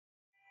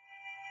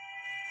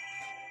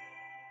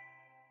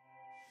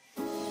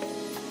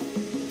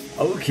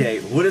Okay,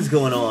 what is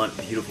going on,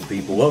 beautiful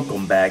people?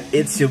 Welcome back.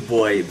 It's your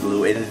boy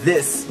Blue, and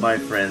this, my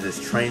friends, is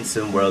Train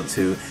Sim World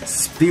 2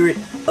 Spirit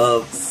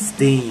of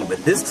Steam.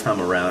 But this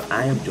time around,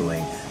 I am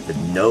doing the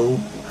No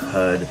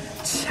HUD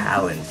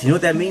challenge. You know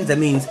what that means? That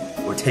means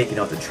we're taking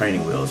off the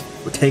training wheels.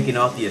 We're taking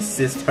off the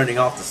assist, turning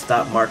off the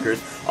stop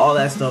markers. All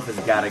that stuff has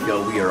got to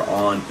go. We are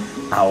on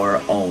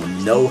our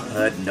own. No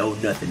HUD, no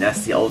nothing.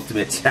 That's the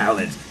ultimate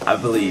challenge, I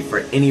believe, for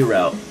any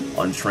route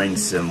on Train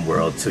Sim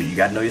World 2. You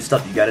gotta know your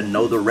stuff. You gotta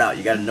know the route.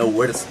 You gotta know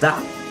where to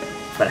stop.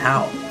 But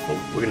how?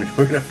 Well,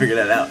 we're gonna figure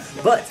that out.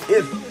 But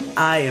if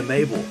I am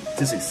able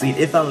to succeed,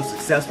 if I'm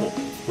successful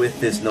with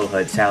this No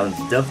HUD challenge,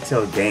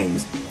 Dovetail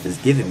Games is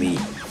giving me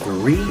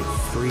 3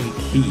 free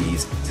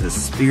keys to the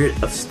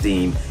Spirit of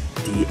Steam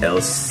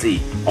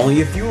DLC.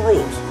 Only a few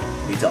rules.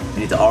 You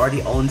need to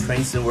already own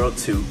Train Sim World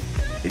 2.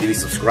 You need to be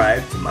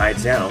subscribed to my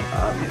channel,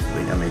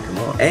 obviously. I mean, come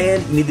on.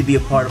 And you need to be a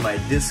part of my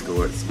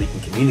Discord so we can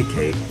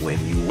communicate when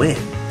you win.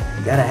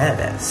 You gotta have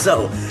that.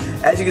 So,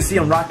 as you can see,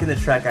 I'm rocking the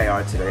Track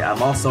IR today.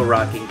 I'm also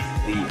rocking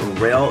the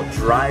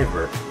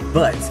RailDriver,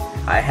 but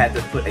I had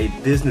to put a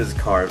business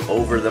card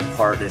over the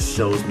part that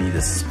shows me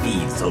the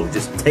speed. So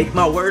just take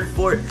my word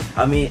for it.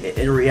 I mean,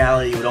 in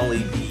reality, it would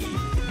only be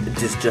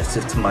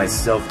disjustice to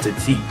myself to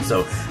cheat.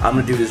 So I'm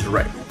gonna do this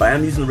right. But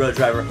I'm using the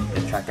RailDriver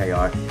and Track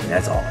IR, and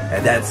that's all.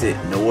 And that's it.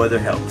 No other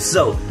help.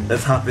 So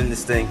let's hop in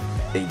this thing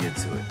and get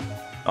to it.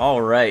 All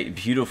right,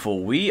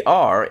 beautiful. We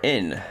are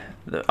in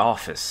the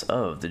office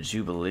of the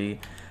Jubilee.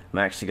 I'm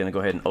actually gonna go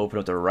ahead and open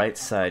up the right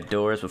side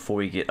doors before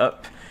we get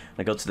up.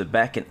 I'm gonna go to the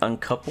back and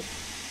uncouple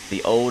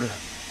the old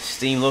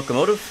steam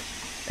locomotive.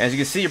 As you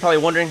can see, you're probably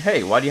wondering,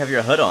 hey, why do you have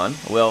your HUD on?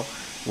 Well,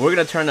 we're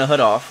gonna turn the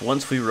HUD off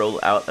once we roll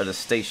out of the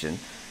station,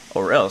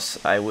 or else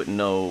I wouldn't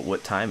know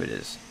what time it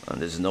is.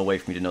 There's no way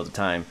for me to know the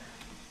time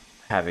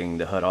having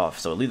the HUD off.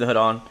 So leave the HUD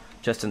on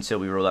just until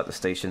we roll out the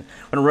station.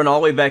 I'm gonna run all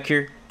the way back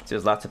here.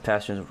 There's lots of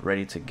passengers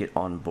ready to get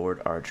on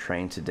board our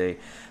train today.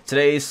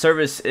 Today's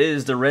service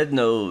is the Red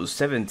Nose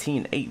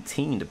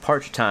 1718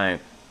 departure time,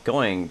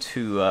 going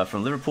to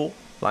from Liverpool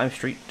Lime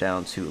Street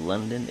down to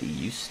London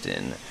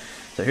Euston.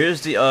 So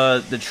here's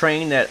the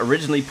train that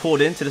originally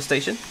pulled into the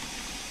station,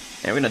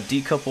 and we're gonna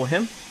decouple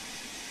him.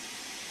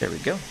 There we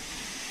go.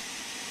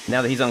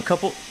 Now that he's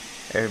uncoupled,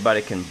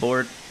 everybody can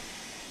board,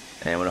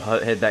 and we're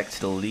gonna head back to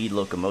the lead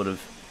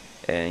locomotive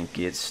and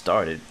get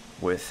started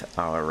with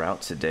our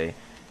route today.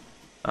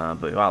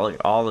 But wow, look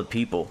at all the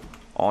people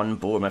on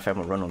board. Matter of fact,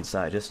 I'm gonna run on the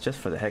side just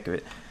for the heck of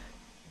it.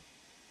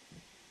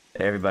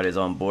 Everybody's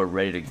on board,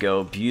 ready to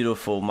go.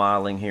 Beautiful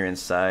modeling here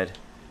inside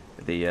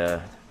the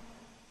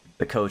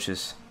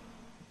coaches.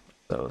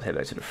 So let's head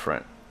back to the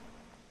front.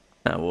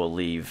 Now we'll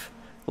leave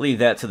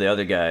that to the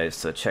other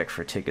guys to check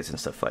for tickets and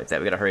stuff like that.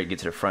 We gotta hurry to get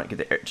to the front, get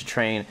the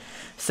train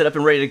set up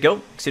and ready to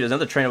go. See, there's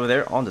another train over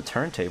there on the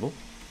turntable.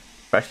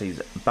 Actually,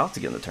 he's about to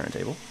get on the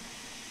turntable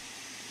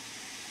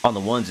on the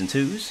 1s and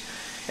 2s.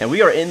 And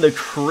we are in the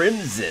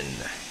Crimson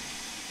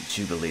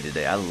Jubilee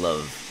today. I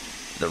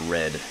love the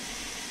red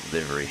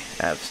livery.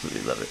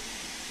 Absolutely love it.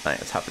 Alright,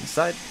 let's hop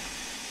inside.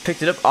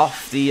 Picked it up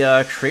off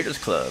the Creators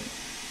Club.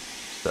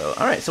 So,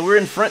 alright, so we're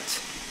in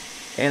front.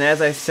 And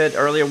as I said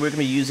earlier, we're going to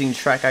be using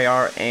Track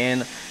IR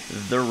and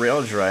the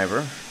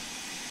RailDriver.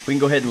 We can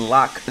go ahead and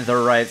lock the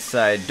right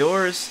side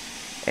doors.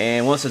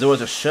 And once the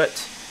doors are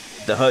shut,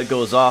 the HUD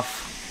goes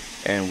off.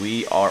 And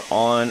we are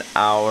on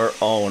our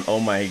own. Oh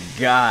my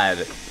god.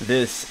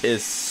 This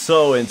is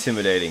so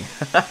intimidating.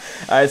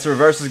 Alright, so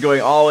reverse is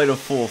going all the way to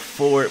full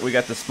forward. We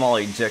got the small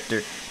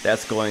ejector.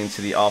 That's going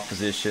to the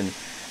opposition.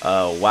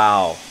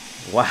 Wow.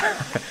 Wow.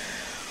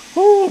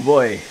 Oh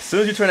boy. As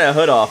soon as you turn that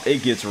HUD off,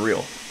 it gets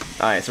real.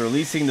 Alright, so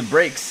releasing the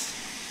brakes.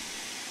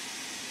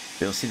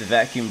 You'll see the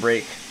vacuum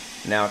brake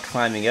now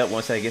climbing up.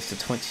 Once that gets to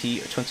 20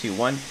 or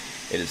 21,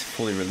 it is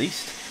fully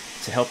released.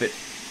 To help it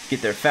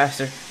get there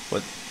faster,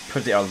 put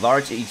our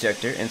large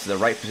ejector into the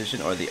right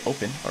position, or the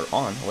open, or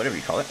on, or whatever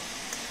you call it.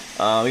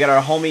 We got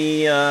our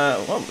homie,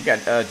 we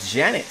got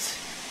Janet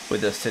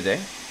with us today.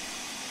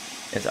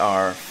 It's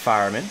our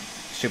fireman.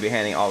 She'll be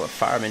handling all the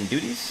fireman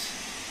duties.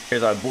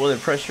 Here's our boiler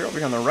pressure over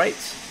here on the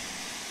right.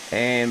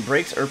 And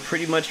brakes are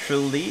pretty much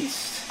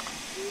released.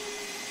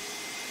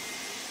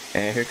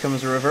 And here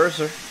comes the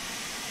reverser.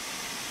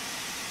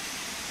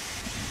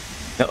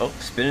 Uh-oh,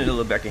 spinning it a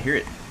little bit, I can hear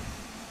it.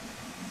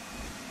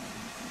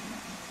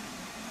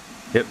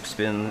 Yep,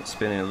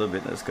 spinning a little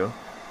bit. Let's go.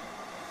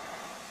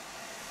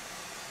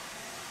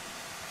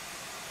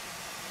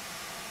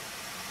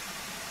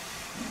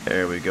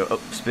 There we go. Oh,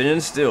 spinning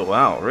still.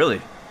 Wow,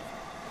 really?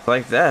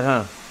 Like that,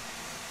 huh?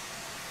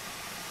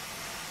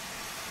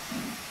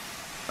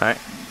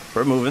 Alright,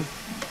 we're moving.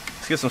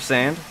 Let's get some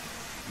sand.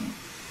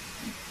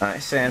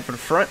 Alright, sand for the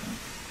front.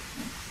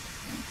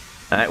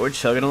 Alright, we're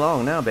chugging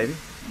along now, baby.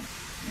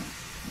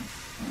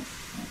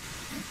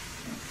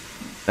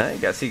 Alright,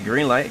 you gotta see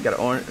green light. Got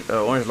an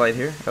orange light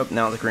here. Oh,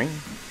 now it's green.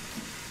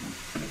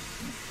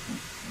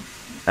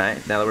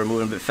 Alright, now that we're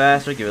moving a bit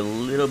faster, give it a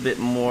little bit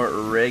more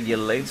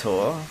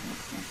regulator.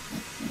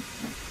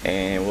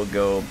 And we'll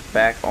go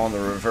back on the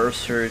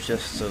reverser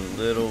just a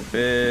little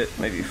bit,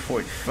 maybe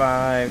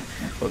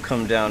 45. We'll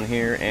come down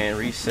here and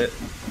reset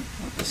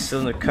the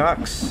cylinder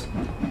cocks.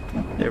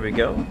 There we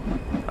go.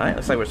 Alright,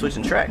 looks like we're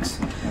switching tracks.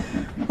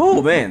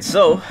 Oh man,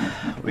 so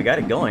we got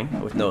it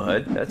going with no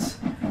HUD. That's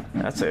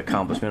an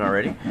accomplishment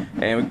already.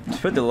 And we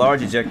put the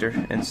large ejector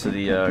into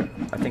the,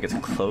 I think it's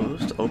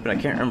closed, open. I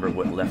can't remember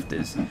what left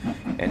is.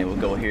 And it will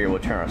go here. We'll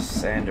turn our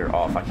sander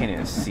off. I can't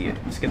even see it.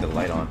 Let's get the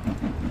light on.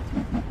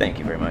 Thank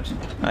you very much.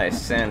 Alright,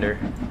 sander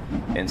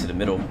into the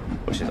middle,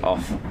 which is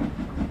off.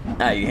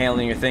 Alright, you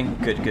handling your thing?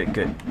 Good, good,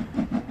 good.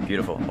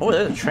 Beautiful. Oh,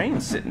 there's a train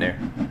sitting there.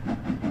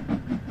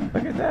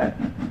 Look at that.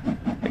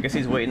 I guess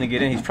he's waiting to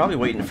get in. He's probably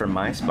waiting for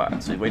my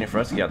spot, so he's waiting for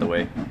us to get out of the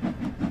way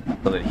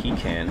so that he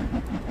can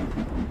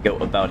go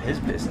about his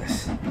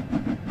business.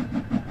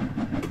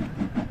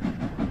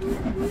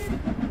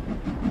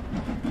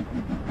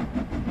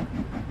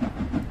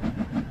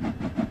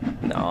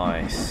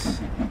 Nice.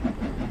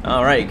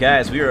 Alright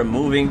guys, we are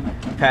moving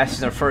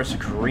past our first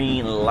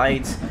green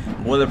light.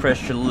 Boiler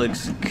pressure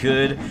looks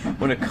good. We're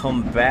going to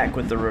come back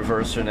with the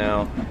reverser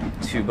now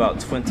to about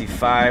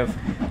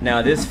 25.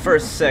 Now this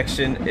first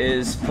section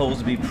is supposed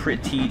to be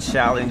pretty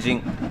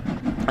challenging.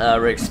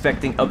 We're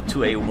expecting up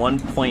to a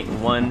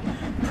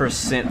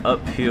 1.1%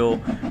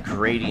 uphill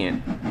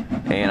gradient.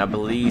 And I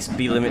believe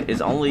speed limit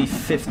is only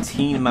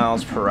 15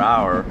 miles per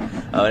hour.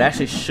 It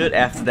actually should,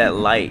 after that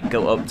light,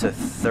 go up to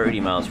 30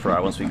 miles per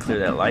hour once we clear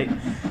that light.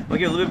 We'll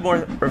get a little bit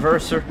more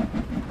reverser.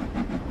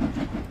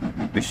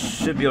 We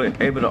should be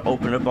able to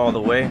open it up all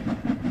the way.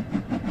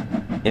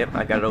 Yep,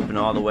 I got it open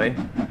all the way.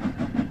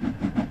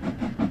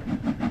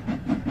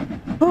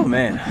 Oh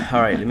man,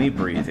 alright, let me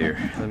breathe here.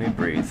 Let me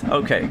breathe.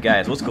 Okay,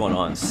 guys, what's going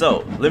on?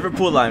 So,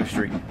 Liverpool Lime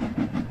Street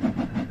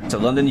to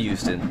London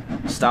Euston.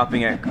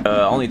 Stopping at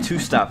only 2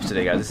 stops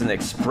today, guys. This is an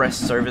express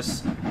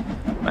service.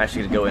 I'm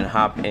actually gonna go and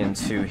hop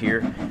into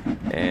here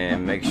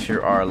and make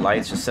sure our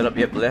lights are set up.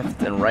 Yep,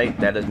 left and right.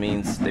 That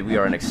means that we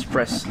are an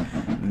express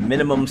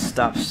minimum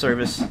stop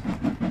service.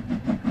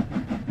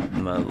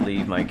 I'm gonna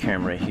leave my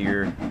camera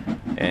here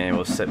and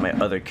we'll set my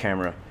other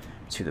camera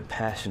to the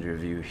passenger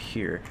view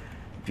here.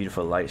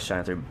 Beautiful light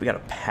shining through. We got a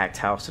packed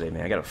house today,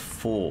 man. I got a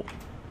full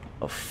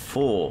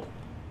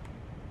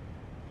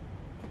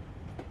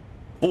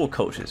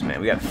coaches,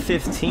 man. We got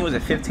 15, was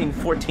it 15,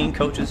 14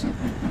 coaches,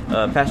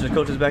 passenger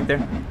coaches back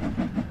there.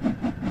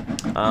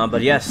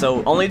 But yeah,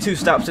 so only 2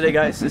 stops today,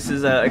 guys. This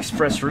is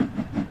express route.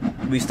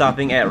 We'll be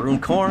stopping at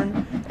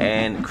Runcorn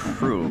and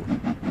Crewe.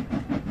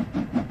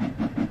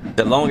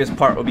 The longest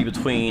part will be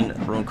between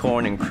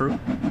Runcorn and Crewe.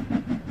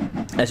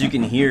 As you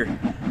can hear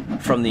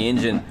from the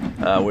engine,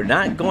 we're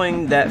not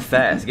going that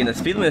fast. Again, the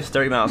speed limit is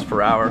 30 miles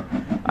per hour.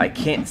 I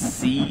can't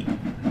see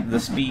the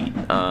speed.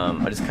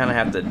 I just kind of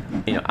have to,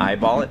 you know,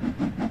 eyeball it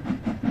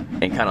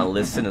and kind of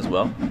listen as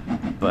well.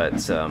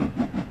 But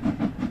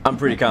I'm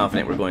pretty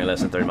confident we're going less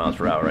than 30 miles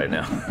per hour right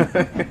now.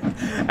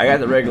 I got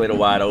the regulator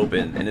wide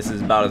open, and this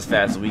is about as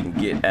fast as we can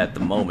get at the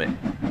moment.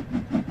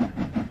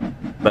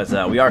 But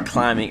we are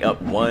climbing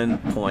up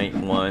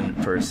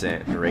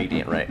 1.1%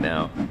 gradient right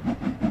now.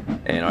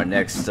 And our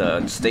next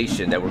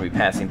station that we'll be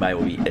passing by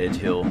will be Edge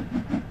Hill.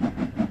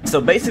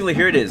 So basically,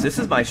 here it is. This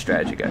is my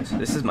strategy, guys.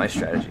 This is my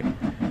strategy.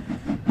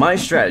 My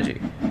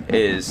strategy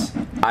is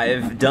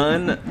I've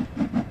done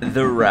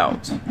the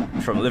route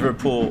from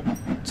Liverpool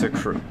to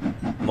Crewe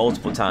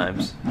multiple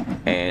times,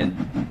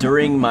 and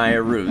during my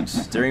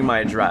routes, during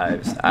my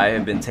drives, I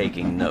have been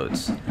taking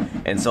notes.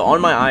 And so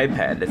on my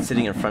iPad that's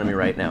sitting in front of me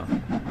right now,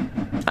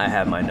 I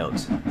have my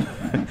notes.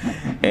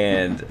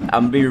 And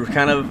I'm be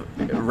kind of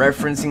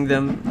referencing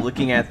them,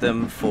 looking at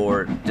them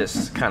for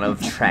just kind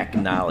of track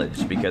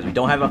knowledge, because we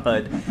don't have a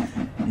HUD.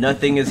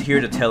 Nothing is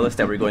here to tell us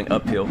that we're going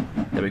uphill,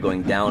 that we're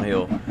going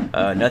downhill.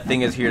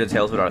 Nothing is here to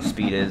tell us what our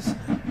speed is,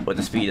 what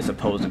the speed is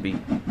supposed to be,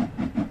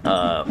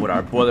 what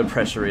our boiler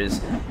pressure is.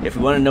 If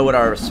we want to know what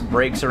our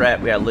brakes are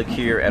at, we gotta look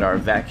here at our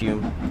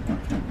vacuum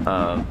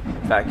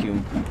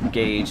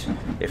gauge.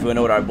 If we want to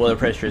know what our boiler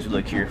pressure is, we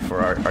look here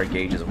for our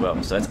gauge as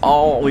well. So that's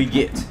all we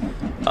get.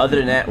 Other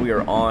than that, we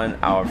are on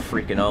our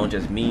freaking own,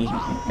 just me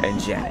and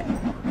Janet.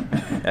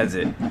 That's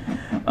it.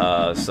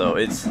 So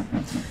it's,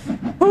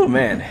 oh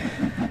man,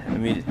 let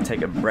me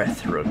take a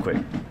breath real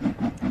quick.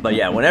 But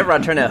yeah, whenever I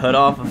turned that HUD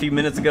off a few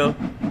minutes ago,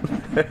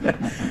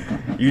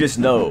 you just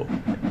know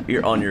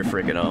you're on your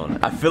freaking own.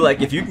 I feel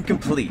like if you can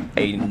complete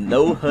a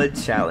no HUD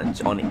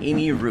challenge on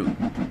any route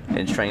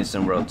in Train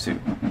Sim World 2,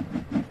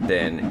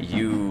 then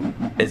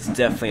it's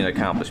definitely an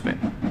accomplishment.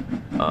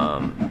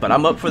 But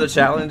I'm up for the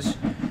challenge.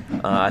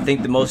 I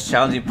think the most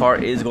challenging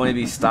part is going to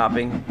be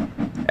stopping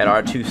at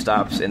our 2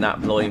 stops and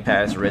not blowing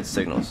past red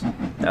signals.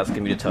 That's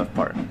going to be the tough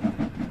part.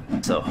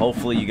 So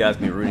hopefully you guys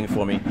can be rooting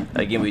for me.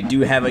 Again, we do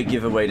have a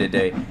giveaway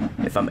today.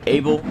 If I'm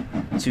able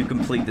to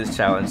complete this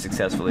challenge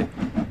successfully,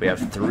 we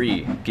have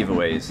 3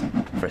 giveaways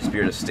for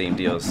Spirit of Steam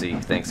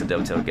DLC, thanks to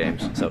Dovetail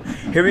Games. So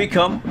here we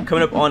come,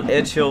 coming up on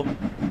Edge Hill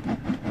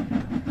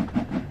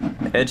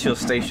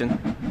Station.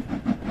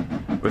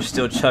 We're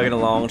still chugging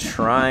along,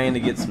 trying to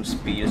get some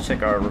speed. Let's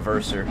check our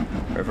reverser.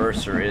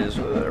 Reverser is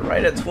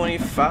right at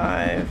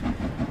 25.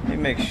 Let me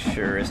make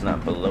sure it's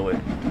not below it.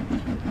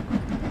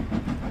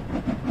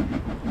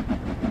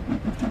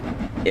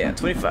 Yeah,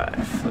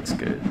 25. Looks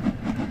good.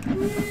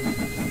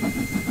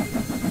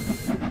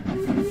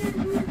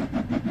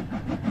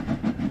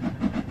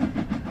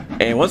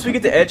 And once we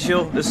get to Edge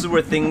Hill, this is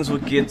where things will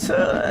get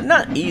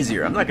not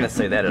easier. I'm not going to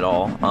say that at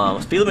all.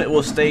 Speed limit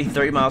will stay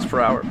 30 miles per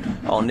hour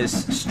on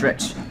this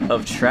stretch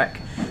of track,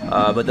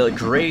 but the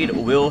grade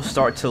will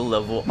start to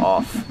level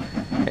off.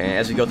 And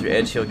as we go through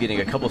Edge Hill,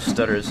 getting a couple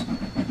stutters.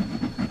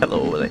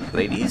 Hello,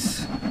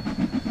 ladies.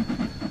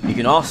 You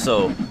can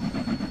also,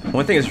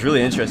 one thing that's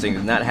really interesting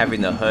is not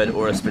having the HUD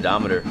or a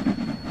speedometer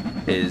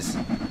is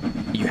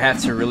you have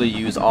to really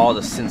use all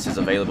the senses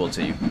available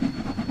to you.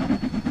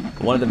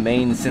 One of the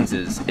main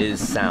senses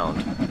is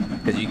sound,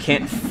 because you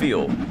can't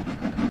feel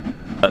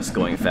us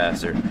going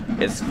faster.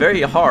 It's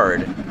very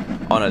hard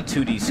on a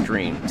 2D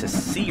screen to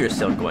see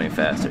yourself going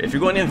faster. If you're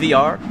going in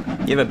VR,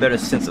 you have a better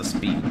sense of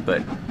speed,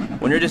 but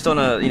when you're just on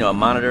a a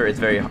monitor, it's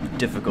very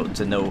difficult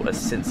to know a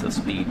sense of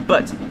speed.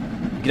 But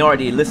you can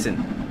already listen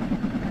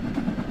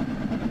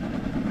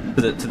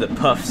to the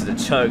puffs, to the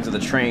chugs of the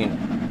train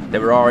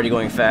that we're already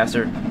going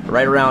faster.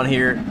 Right around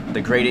here, the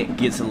gradient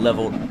gets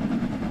leveled.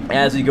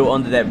 As we go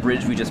under that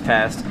bridge we just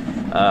passed,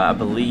 I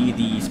believe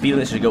the speed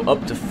limit should go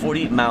up to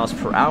 40 miles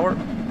per hour.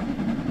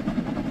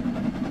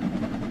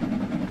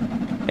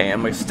 And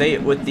I'm going to stay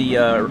with the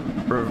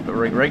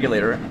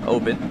regulator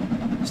open,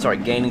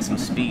 start gaining some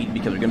speed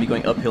because we're going to be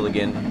going uphill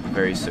again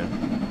very soon.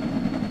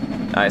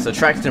 Alright, so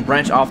track's going to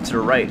branch off to the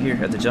right here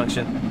at the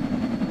junction.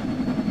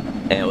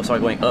 And we'll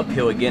start going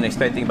uphill again,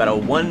 expecting about a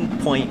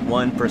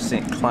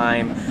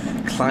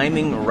 1.1%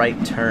 climbing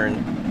right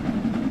turn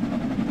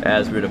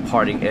as we're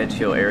departing Edge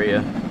Hill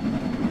area.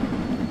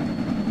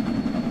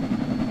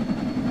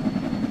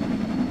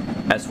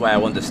 That's why I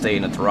wanted to stay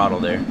in the throttle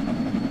there.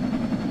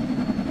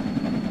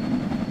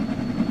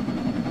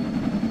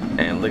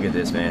 And look at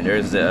this, man.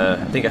 There's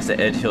I think that's the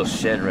Edge Hill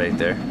shed right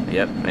there.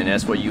 Yep, and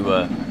that's where you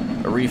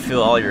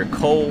refill all your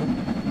coal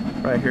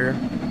right here.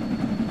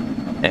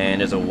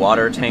 And there's a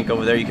water tank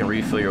over there. You can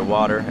refill your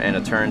water, and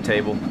a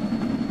turntable.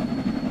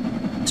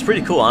 It's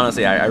pretty cool,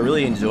 honestly. I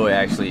really enjoy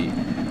actually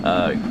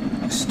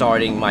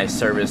starting my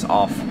service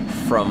off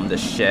from the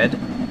shed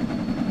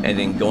and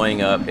then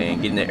going up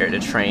and getting the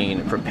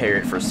train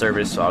prepared for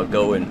service. So I'll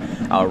go and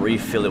I'll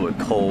refill it with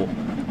coal,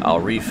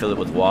 I'll refill it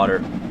with water,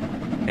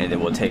 and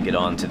then we'll take it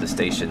on to the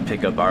station,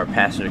 pick up our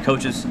passenger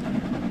coaches,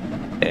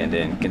 and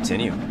then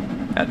continue.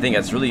 I think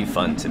that's really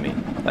fun to me.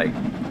 Like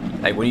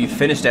when you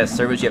finish that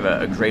service, you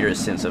have a greater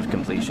sense of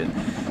completion.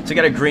 So we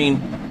got a green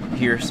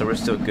here, so we're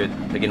still good.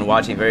 Again,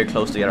 watching very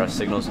closely at our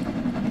signals.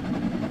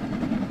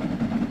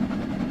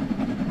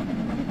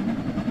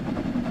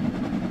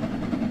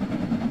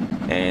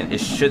 And it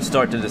should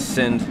start to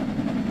descend.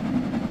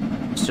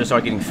 It should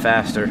start getting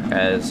faster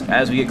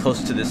as we get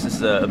closer to this. This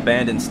is an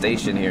abandoned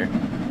station here.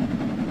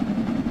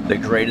 The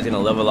grade is going to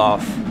level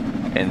off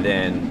and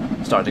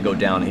then start to go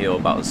downhill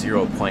about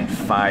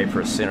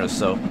 0.5% or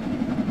so.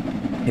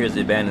 Here's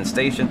the abandoned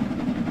station,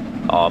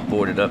 all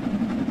boarded up.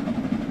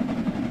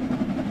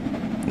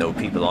 No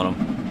people on them.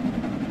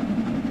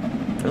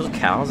 There's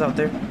cows out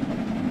there.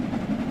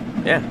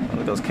 Yeah,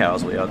 look at those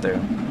cows way out there.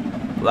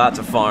 Lots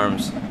of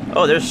farms.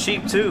 Oh, there's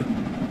sheep too.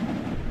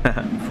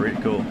 Pretty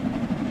cool.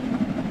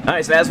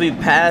 Alright, so as we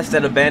pass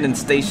that abandoned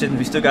station,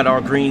 we still got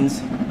our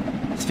greens.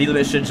 Speed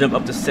limit should jump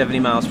up to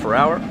 70 miles per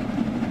hour.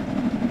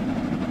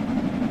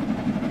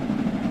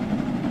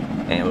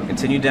 And we'll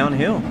continue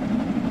downhill.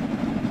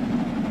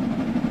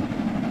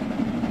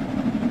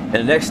 And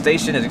the next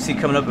station, as you can see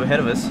coming up ahead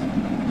of us,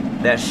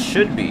 that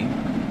should be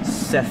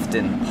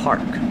Sefton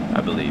Park, I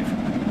believe.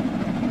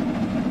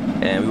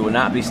 And we will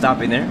not be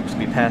stopping there, just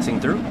be passing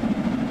through.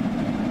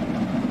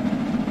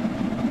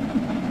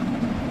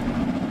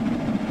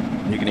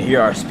 You can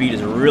hear our speed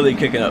is really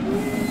kicking up.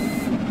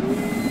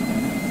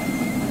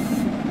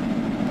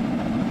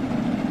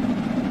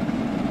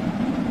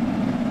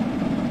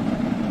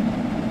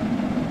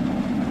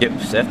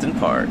 Yep, Sefton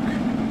Park.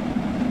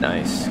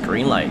 Nice,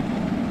 green light.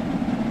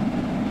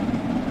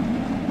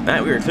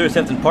 Alright, we are clear of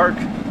Sefton Park.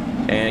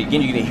 And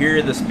again, you can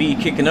hear the speed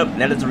kicking up.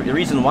 And that is the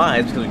reason why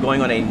is because we're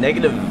going on a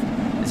negative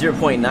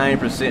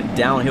 0.9%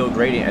 downhill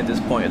gradient at this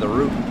point of the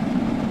route.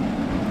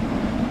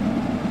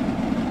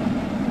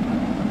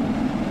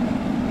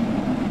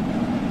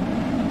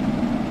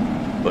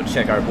 We'll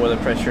check our boiler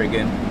pressure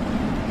again.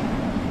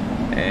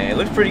 And it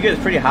looks pretty good.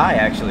 It's pretty high,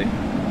 actually.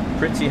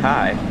 Pretty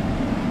high.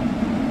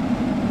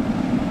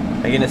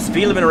 Again, the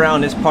speed limit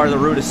around this part of the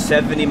route is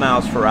 70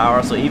 miles per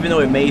hour. So even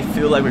though it may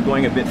feel like we're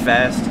going a bit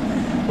fast,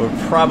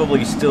 we're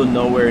probably still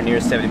nowhere near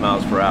 70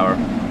 miles per hour.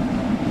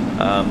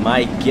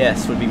 My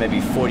guess would be maybe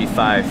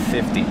 45,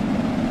 50.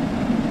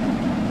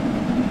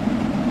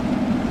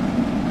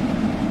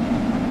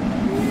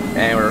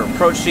 And we're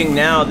approaching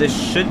now. This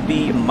should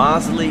be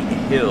Mosley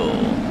Hill.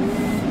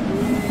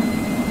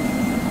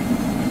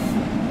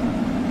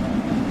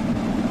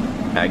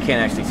 I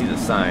can't actually see the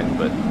sign,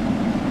 but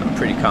I'm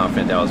pretty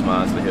confident that was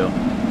Mosley Hill.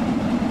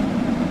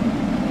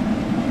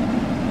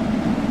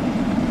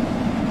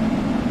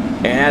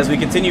 And as we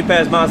continue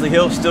past Mosley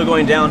Hill, still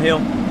going downhill.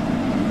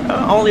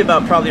 Only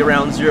about probably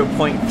around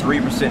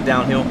 0.3%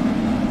 downhill.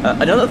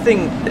 Another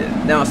thing,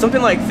 now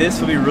something like this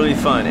will be really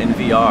fun in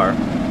VR,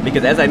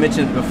 because as I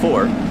mentioned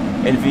before,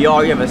 in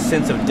VR you have a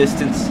sense of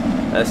distance,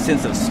 a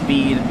sense of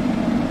speed,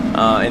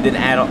 and then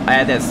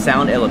add that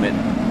sound element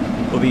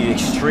will be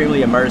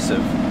extremely immersive.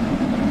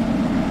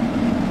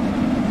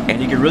 And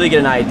you can really get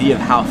an idea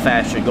of how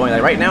fast you're going.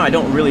 Like right now I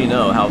don't really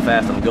know how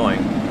fast I'm going.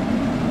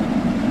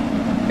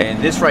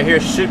 And this right here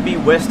should be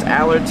West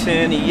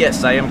Allerton.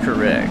 Yes, I am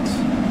correct.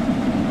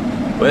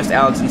 West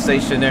Allerton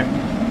Station there.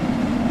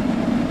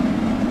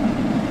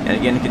 And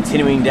again,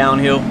 continuing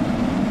downhill,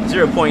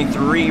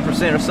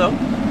 0.3% or so.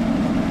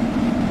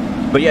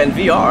 But yeah, in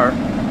VR,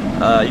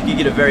 you can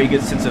get a very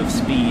good sense of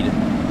speed.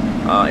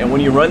 And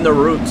when you run the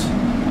route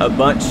a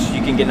bunch,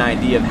 you can get an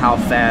idea of how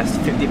fast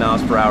 50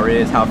 miles per hour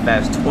is, how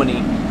fast 20,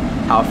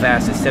 how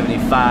fast is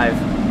 75.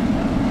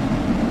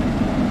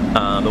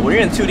 But when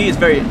you're in 2D, it's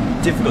very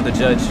difficult to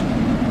judge.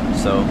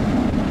 So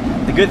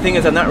the good thing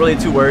is I'm not really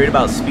too worried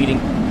about speeding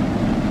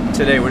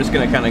today. We're just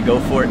going to kind of go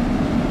for it.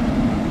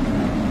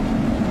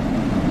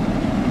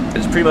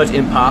 It's pretty much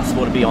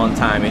impossible to be on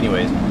time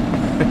anyways.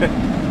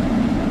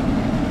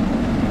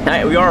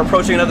 Alright, we are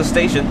approaching another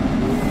station.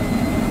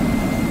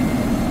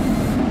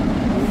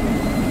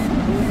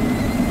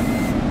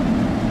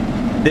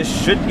 This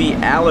should be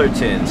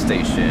Allerton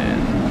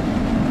Station.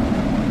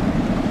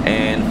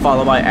 And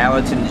followed by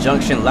Allerton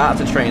Junction. Lots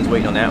of trains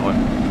waiting on that one.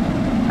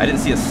 I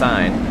didn't see a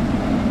sign,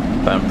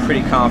 but I'm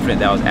pretty confident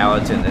that was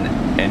Allerton.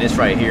 And this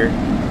right here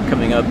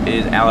coming up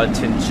is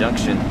Allerton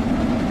Junction.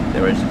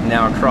 There is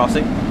now a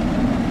crossing.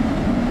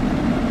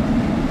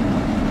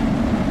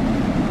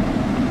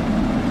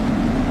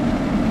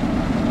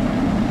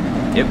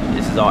 Yep,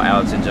 this is all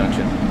Allerton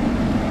Junction.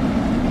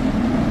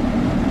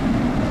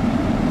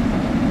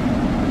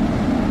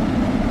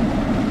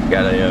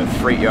 Got a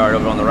freight yard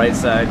over on the right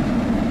side.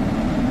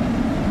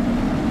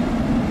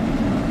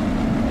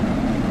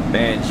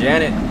 Man,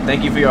 Janet,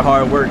 thank you for your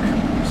hard work.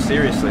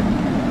 Seriously.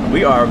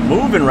 We are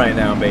moving right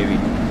now, baby.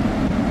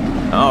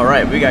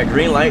 Alright, we got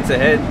green lights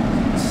ahead.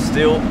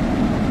 Still,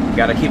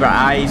 gotta keep our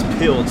eyes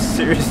peeled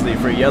seriously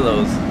for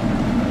yellows.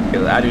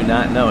 Because I do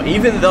not know.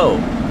 Even though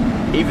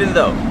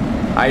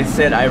I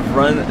said I've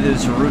run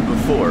this route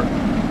before,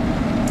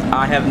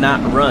 I have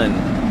not run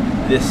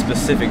this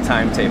specific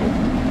timetable.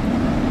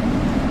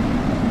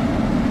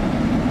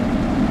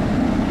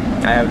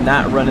 I have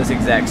not run this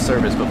exact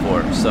service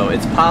before, so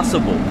it's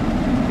possible,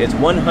 it's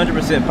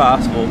 100%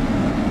 possible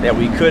that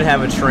we could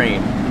have a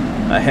train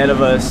ahead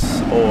of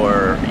us,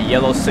 or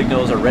yellow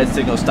signals or red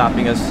signals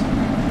stopping us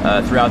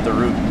throughout the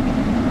route.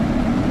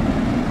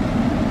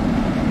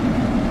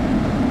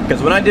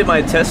 Because when I did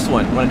my test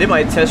run,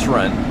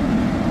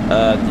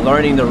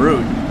 learning the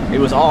route, it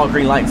was all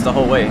green lights the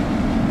whole way.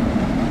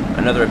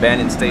 Another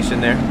abandoned station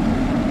there.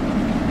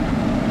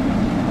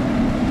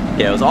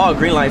 Yeah, it was all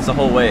green lights the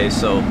whole way,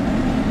 so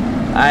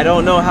I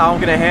don't know how I'm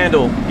gonna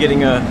handle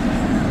getting a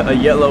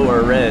yellow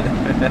or a red.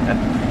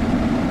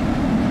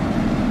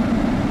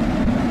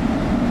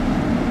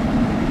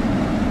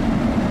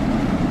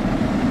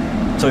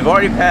 So we've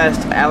already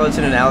passed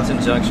Allerton and Allerton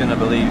Junction, I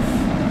believe.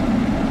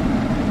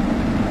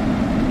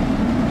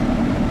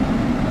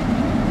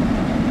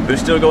 We're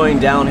still going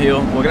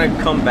downhill. We're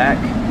gonna come back.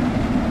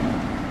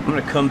 I'm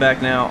gonna come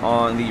back now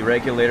on the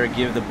regulator,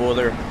 give the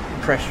boiler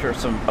pressure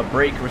a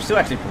break. We're still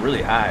actually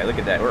really high. Look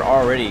at that. We're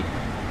already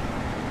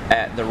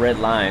at the red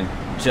line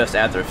just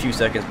after a few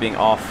seconds being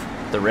off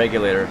the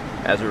regulator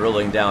as we're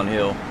rolling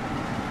downhill.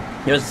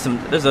 There's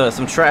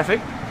some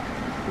traffic.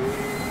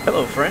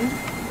 Hello, friend.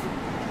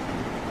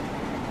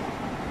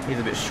 He's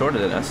a bit shorter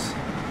than us.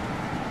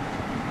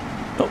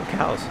 Oh,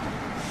 cows.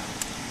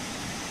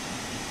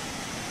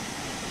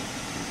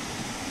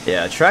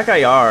 Yeah, Track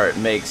IR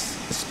makes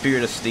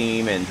Spirit of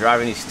Steam and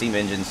driving these steam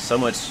engines so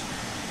much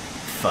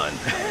fun.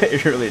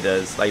 It really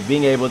does. Like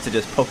being able to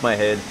just poke my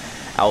head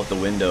out the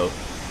window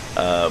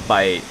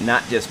by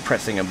not just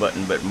pressing a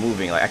button but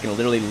moving. Like I can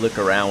literally look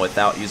around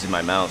without using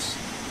my mouse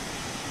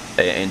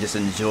and just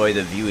enjoy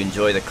the view,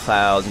 enjoy the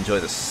clouds, enjoy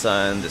the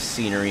sun, the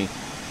scenery.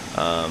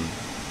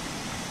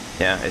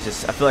 Yeah, it's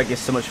just, I feel like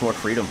it's so much more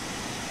freedom.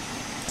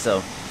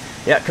 So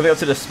yeah, coming up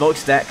to the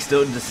smokestack,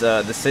 still just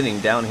descending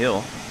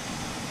downhill.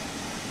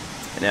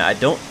 Now I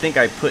don't think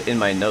I put in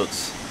my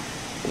notes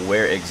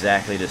where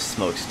exactly this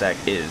smokestack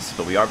is,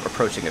 but we are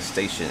approaching a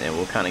station and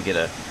we'll kind of get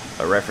a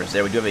reference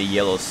there. We do have a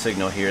yellow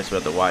signal here, so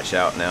we have to watch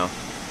out now.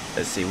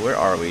 Let's see, where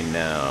are we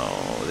now?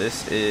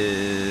 This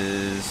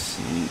is,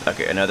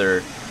 okay,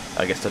 another,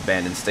 I guess,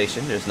 abandoned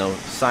station. There's no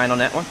sign on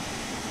that one.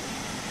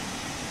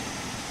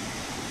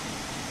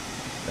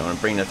 I'm going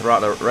to bring the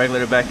throttle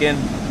regulator back in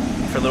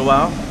for a little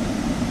while.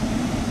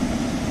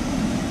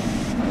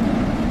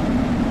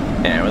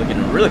 Yeah,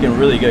 we're looking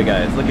really good,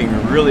 guys. Looking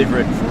really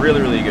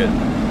good.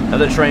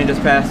 Another train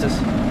just passed us.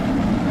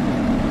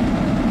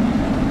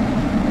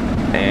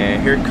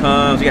 And here it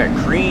comes. We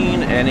got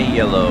green and a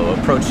yellow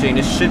approaching.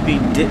 This should be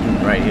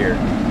Ditton right here.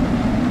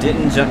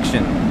 Ditton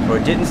Junction, or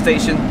Ditton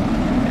Station.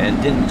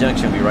 and Denton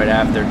Junction will be right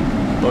after.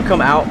 We'll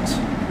come out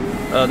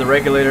the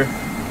regulator,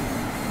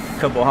 a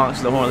couple honks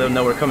of the horn, let them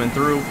know we're coming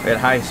through at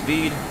high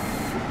speed.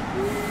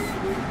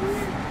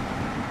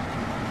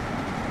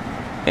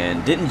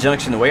 And Denton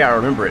Junction, the way I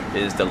remember it,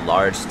 is the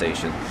large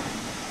station.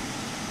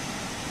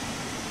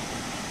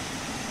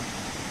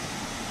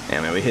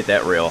 And man, we hit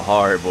that rail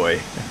hard,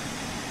 boy.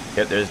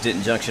 Yep, there's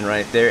Denton Junction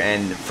right there.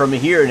 And from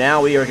here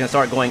now, we are going to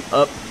start going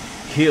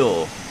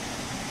uphill.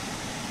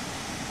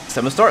 So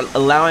I'm going to start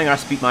allowing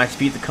my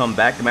speed to come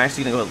back. I'm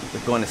actually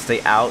going to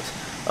stay out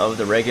of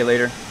the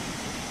regulator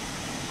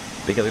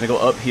because I'm going to go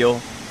uphill.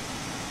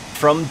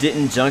 From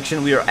Denton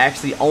Junction, we are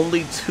actually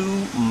only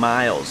 2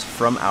 miles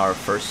from our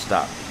first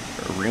stop,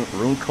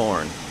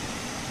 Runcorn.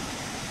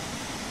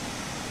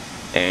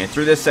 And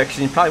through this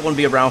section, you probably want to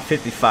be around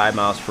 55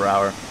 miles per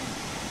hour.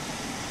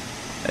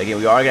 Again,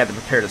 we are going to have to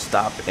prepare to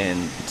stop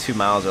in 2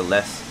 miles or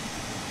less.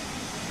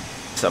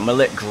 So I'm going to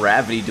let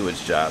gravity do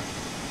its job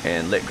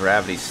and let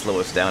gravity slow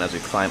us down as we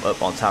climb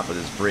up on top of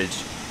this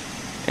bridge.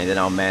 And then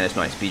I'll manage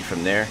my speed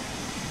from there.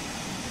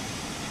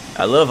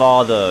 I love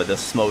all the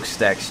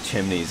smokestacks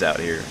chimneys out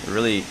here.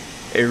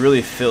 It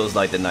really feels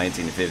like the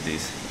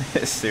 1950s.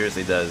 It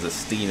seriously does, the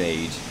steam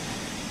age.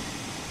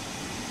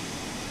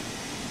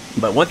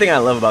 But one thing I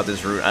love about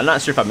this route, I'm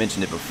not sure if I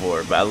mentioned it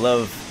before, but I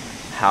love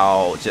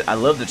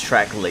the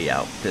track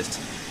layout. Just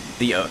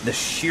the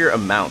sheer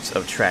amounts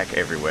of track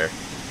everywhere,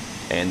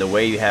 and the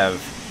way you have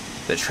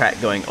the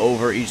track going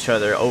over each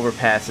other,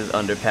 overpasses,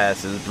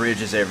 underpasses,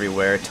 bridges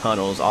everywhere,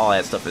 tunnels, all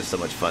that stuff is so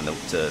much fun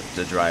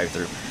to drive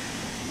through.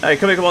 All right,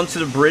 coming up onto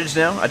the bridge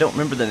now. I don't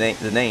remember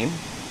the name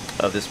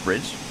of this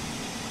bridge.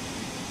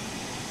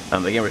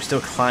 Again, we're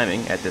still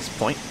climbing at this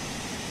point.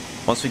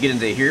 Once we get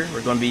into here,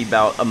 we're going to be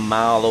about a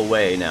mile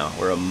away now.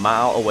 We're a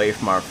mile away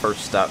from our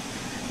first stop.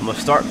 I'm going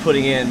to start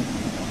putting in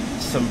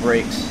some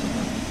brakes.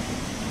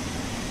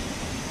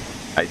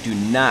 I do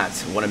not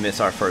want to miss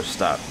our first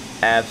stop.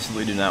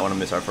 Absolutely do not want to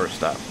miss our first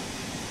stop.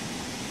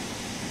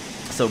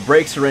 So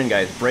brakes are in,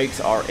 guys. Brakes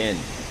are in.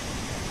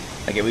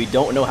 Again, we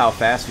don't know how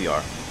fast we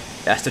are.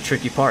 That's the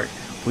tricky part.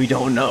 We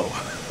don't know.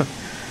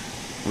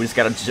 We just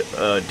got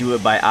to do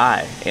it by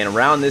eye. And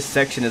around this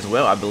section as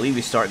well, I believe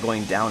we start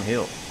going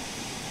downhill.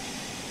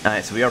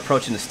 Alright, so we are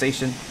approaching the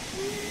station.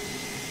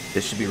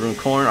 This should be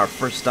Runcorn, our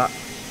first stop.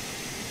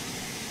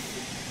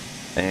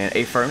 And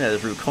affirm, that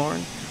is Runcorn.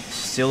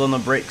 Still on the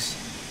brakes.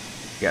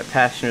 We got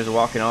passengers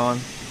walking on.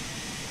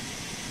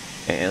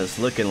 And it's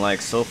looking like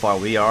so far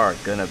we are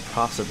gonna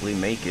possibly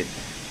make it.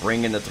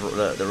 Bringing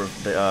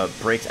the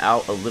brakes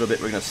out a little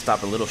bit. We're gonna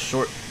stop a little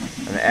short.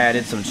 I'm gonna add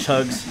in some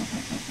chugs.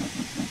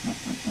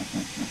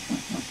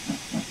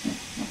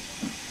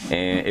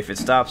 And if it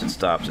stops, it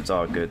stops. It's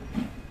all good.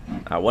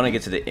 I want to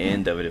get to the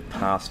end of it if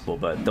possible,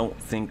 but I don't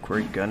think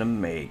we're gonna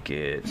make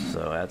it,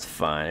 so that's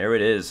fine. There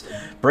it is.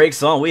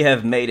 Brakes on. We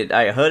have made it.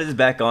 Alright, HUD is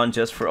back on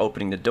just for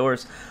opening the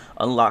doors.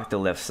 Unlock the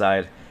left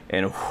side,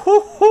 and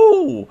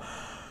whoo-hoo!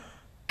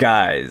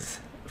 Guys,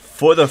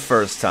 for the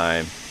first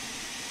time,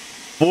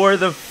 for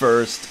the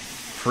first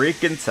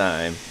freaking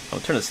time,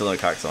 I'll turn the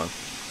cylinder cocks on.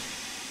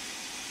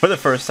 For the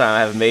first time, I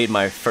have made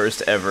my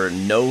first ever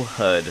no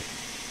HUD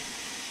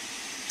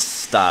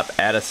stop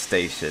at a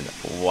station.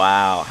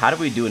 Wow. How do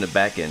we do in the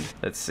back end?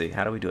 Let's see.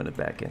 How do we do in the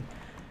back end?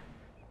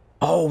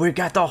 Oh, we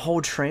got the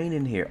whole train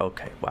in here.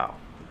 Okay, wow.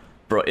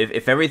 Bro,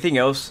 if everything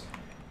else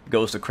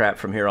goes to crap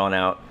from here on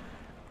out,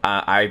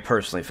 I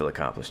personally feel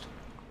accomplished.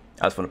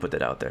 I just want to put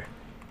that out there.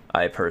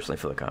 I personally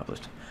feel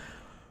accomplished.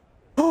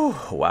 Whew,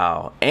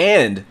 wow.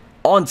 And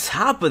on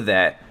top of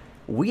that,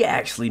 we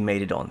actually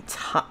made it on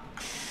time.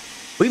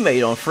 We made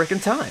it on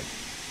freaking time.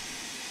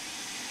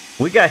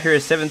 We got here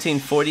at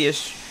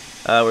 1740-ish.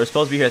 We're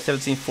supposed to be here at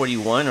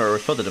 1741, or we're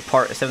supposed to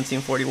depart at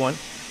 1741.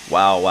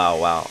 Wow, wow,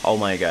 wow. Oh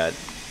my god.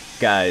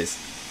 Guys.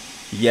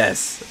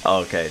 Yes.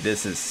 Okay,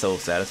 this is so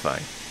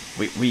satisfying.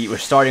 We're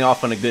starting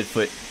off on a good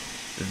foot.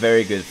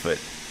 Very good foot.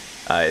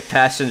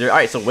 Passenger.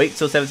 Alright, so wait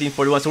till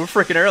 1741. So we're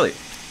freaking early.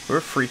 We're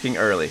freaking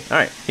early.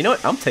 Alright, you know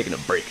what? I'm taking a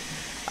break.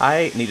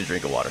 I need a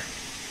drink of water.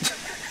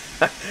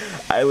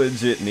 I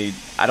legit need...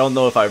 I don't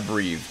know if I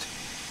breathed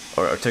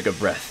or took a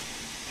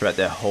breath throughout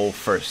that whole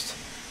first...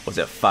 Was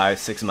that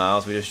 5-6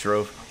 miles we just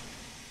drove?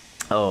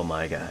 Oh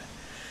my god.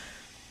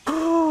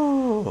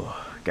 Whew.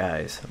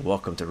 Guys,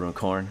 welcome to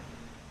Runcorn.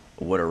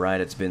 What a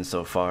ride it's been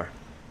so far.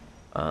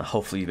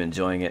 Hopefully you've been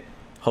enjoying it.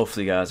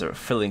 Hopefully you guys are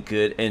feeling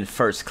good in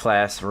first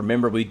class.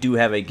 Remember, we do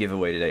have a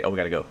giveaway today. Oh, we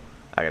gotta go.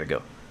 I gotta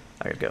go.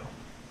 I gotta go.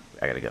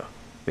 I gotta go.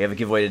 We have a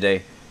giveaway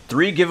today.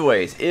 3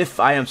 giveaways. If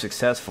I am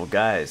successful,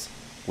 guys,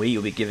 we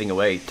will be giving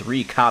away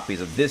 3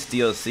 copies of this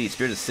DLC,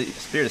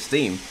 Spirit of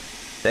Steam,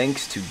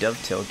 thanks to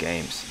Dovetail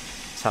Games.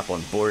 Let's hop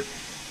on board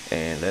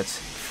and let's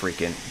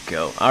freaking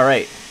go. All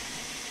right.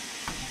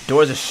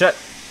 Doors are shut.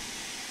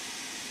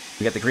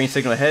 We got the green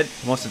signal ahead.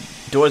 Once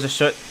the doors are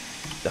shut,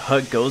 the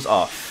HUD goes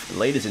off.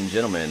 Ladies and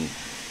gentlemen,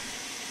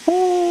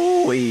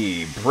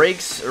 woo-wee.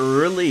 Brakes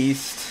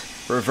released.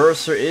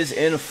 Reverser is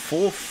in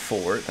full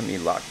forward. Let me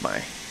lock my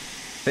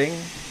thing.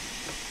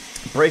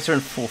 Brakes are in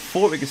full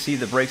forward. We can see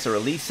the brakes are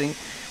releasing.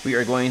 we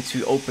are going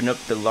to open up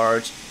the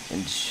large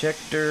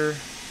injector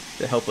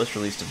to help us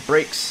release the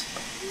brakes.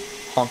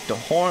 Honk the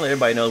horn, let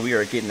everybody know we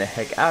are getting the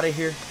heck out of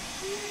here.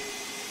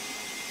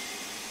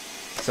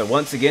 So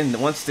once again,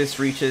 once this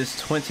reaches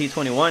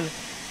 2021,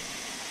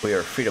 we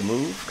are free to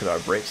move because our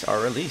brakes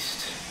are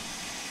released.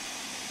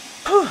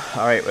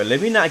 Alright, well,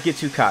 let me not get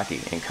too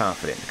cocky and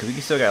confident because we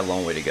still got a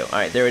long way to go.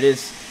 Alright, there it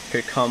is.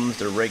 Here comes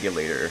the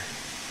regulator.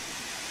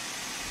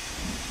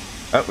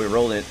 Oh, we're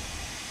rolling it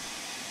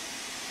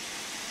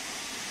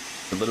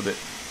a little bit.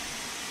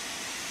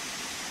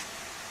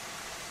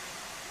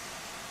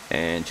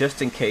 And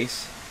just in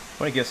case,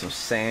 I want to get some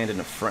sand in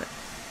the front.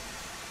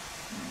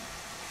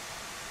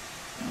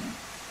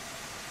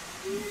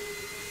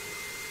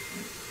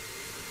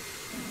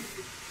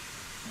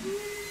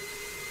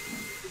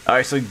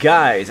 Alright, so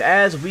guys,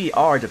 as we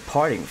are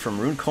departing from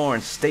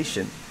Runcorn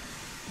Station,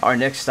 our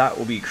next stop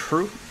will be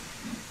Crewe.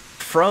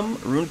 From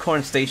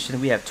Runcorn Station,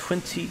 we have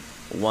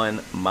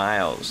 21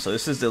 miles. So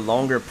this is the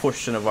longer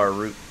portion of our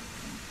route.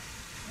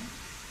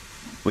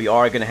 We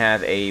are going to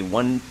have a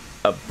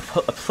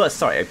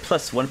plus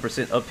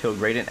 1% uphill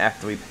gradient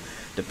after we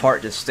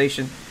depart this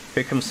station.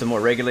 Here comes some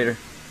more regulator.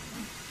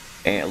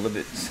 And a little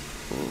bit,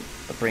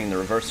 bring the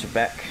reverser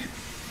back.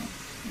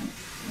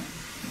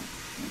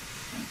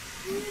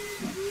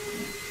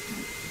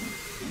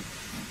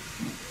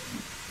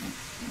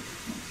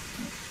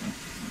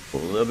 A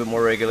little bit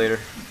more regulator.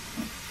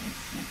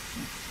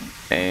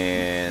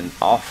 And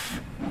off.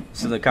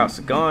 Cylinder counts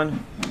are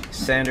gone.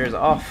 Sander is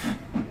off.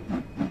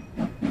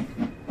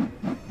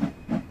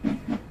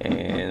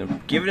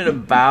 And giving it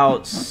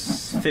about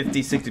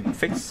 50 to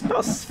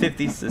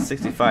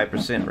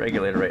 65%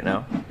 regulator right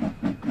now.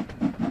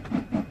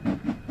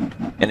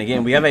 And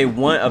again, we have a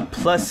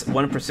plus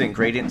 1%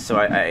 gradient, so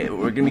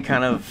we're gonna be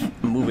kind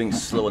of moving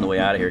slow on the way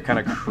out of here, kind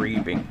of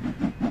creeping.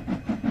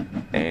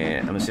 And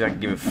I'm gonna see if I can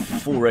give it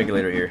full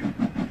regulator here.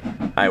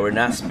 Alright, we're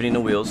not spinning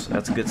the wheels.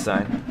 That's a good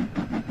sign.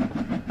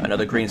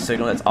 Another green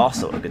signal. That's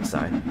also a good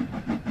sign.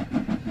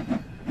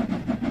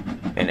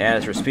 And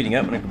as we're speeding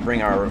up, I'm gonna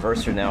bring our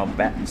reverser now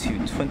back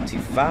to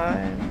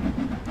 25.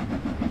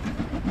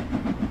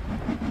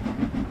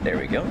 There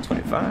we go,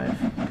 25.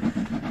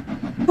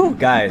 Whew,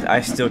 guys,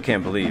 I still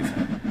can't believe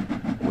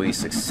we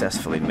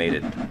successfully made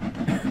it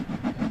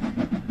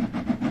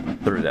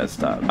through that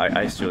stop.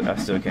 I still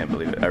can't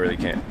believe it. I really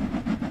can't.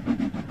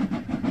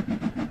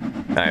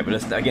 Alright, but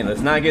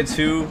let's not get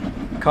too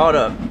caught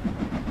up.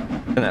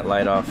 Turn that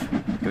light off.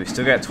 Okay, we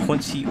still got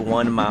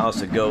 21 miles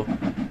to go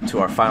to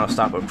our final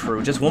stop of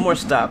Crewe. Just one more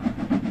stop.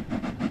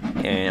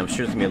 And I'm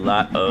sure there's going to be a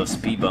lot of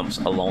speed bumps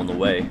along the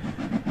way.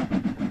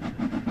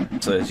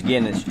 So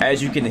again,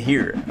 as you can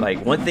hear,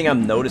 like one thing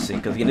I'm noticing,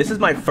 because again, this is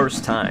my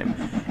first time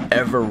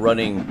ever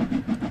running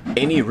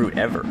any route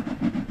ever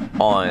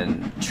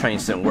on Train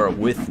Sim World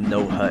with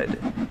no HUD.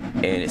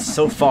 And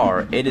so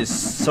far, it is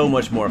so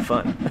much more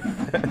fun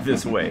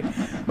this way.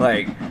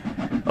 Like,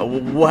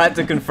 we'll have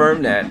to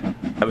confirm that.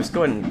 Let's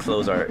go ahead and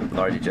close our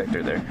large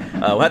ejector there.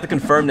 We'll have to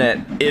confirm that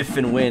if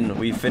and when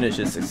we finish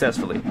it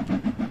successfully.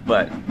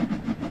 But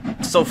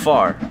so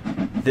far,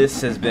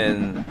 this has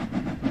been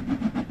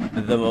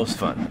the most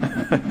fun.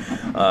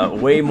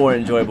 Way more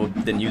enjoyable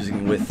than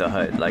using with the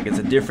HUD. Like, it's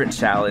a different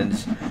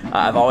challenge.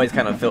 I've always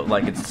kind of felt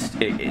like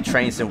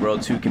Train Sim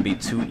World 2 can be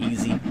too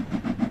easy.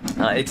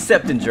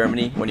 Except in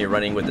Germany, when you're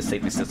running with the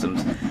safety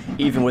systems,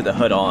 even with the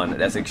HUD on,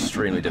 that's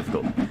extremely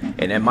difficult.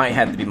 And that might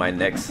have to be my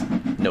next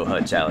no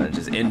HUD challenge,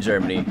 is in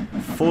Germany,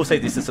 full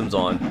safety systems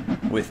on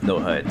with no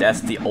HUD.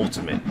 That's the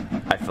ultimate,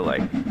 I feel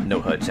like,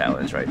 no HUD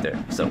challenge right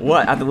there. So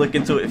I have to look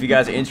into it. If you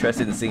guys are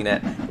interested in seeing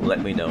that,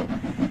 let me know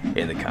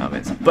in the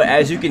comments. But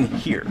as you can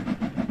hear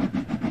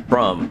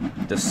from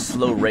the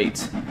slow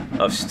rate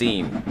of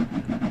steam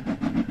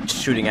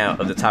shooting out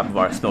of the top of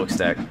our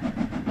smokestack,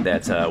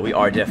 that we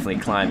are definitely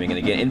climbing. And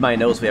again, in my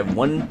notes, we have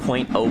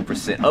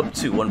 1.0%, up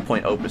to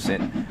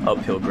 1.0%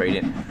 uphill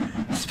gradient.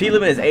 Speed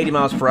limit is 80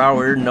 miles per hour.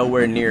 We're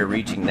nowhere near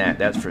reaching that,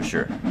 that's for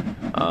sure.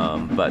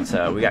 But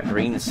we got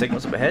green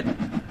signals up ahead.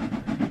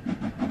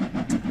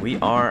 We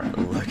are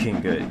looking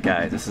good,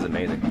 guys. This is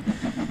amazing.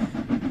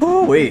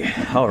 Woo-wee.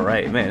 All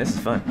right, man, this is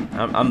fun.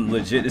 I'm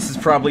legit. This is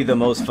probably the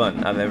most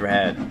fun I've ever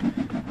had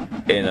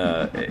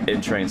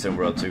in Train Sim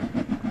World 2.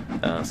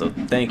 So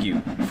thank you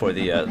for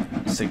the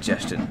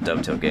suggestion,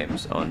 Dovetail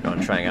Games, on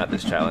trying out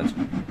this challenge.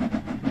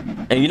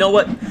 And you know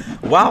what?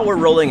 While we're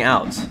rolling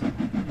out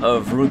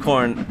of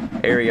Runcorn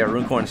area,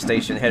 Runcorn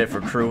Station, headed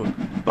for Crewe,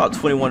 about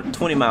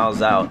 20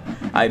 miles out,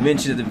 I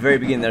mentioned at the very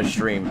beginning of the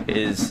stream,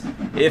 is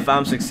if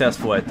I'm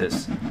successful at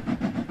this,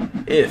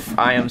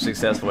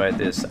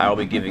 I will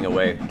be giving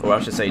away, or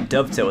I should say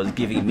Dovetail is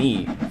giving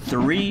me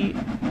 3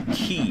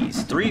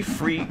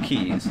 free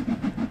keys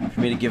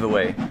for me to give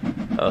away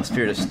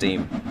Spirit of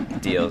Steam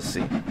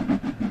DLC.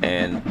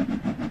 And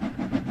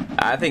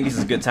I think this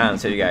is a good time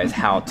to tell you guys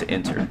how to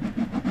enter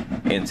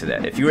into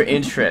that. If you are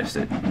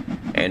interested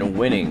in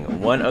winning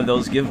one of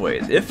those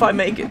giveaways, if I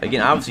make it,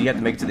 again, obviously you have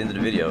to make it to the end of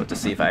the video to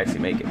see if I actually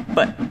make it,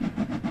 but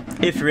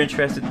if you're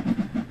interested,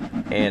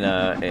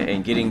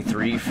 and getting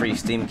 3 free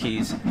Steam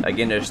keys.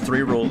 Again, there's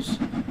 3 rules.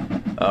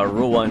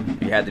 Rule 1,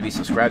 you have to be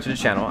subscribed to the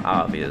channel,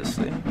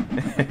 obviously.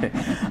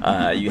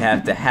 You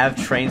have to have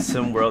Train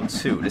Sim World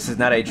 2. This is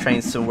not a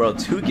Train Sim World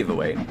 2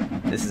 giveaway.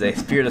 This is a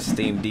Spirit of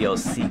Steam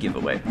DLC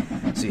giveaway.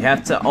 So you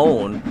have to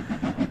own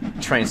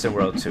Train Sim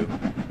World 2.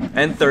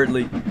 And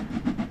thirdly,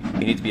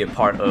 you need to be a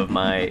part of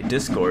my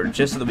Discord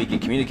just so that we can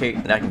communicate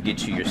and I can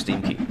get you your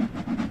Steam key.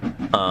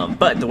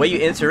 But the way you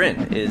enter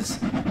in is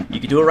you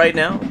can do it right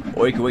now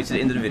or you can wait to the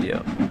end of the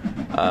video.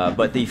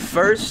 But the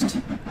first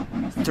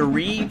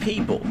 3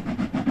 people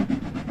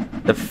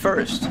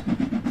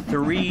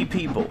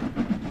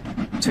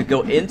to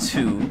go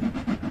into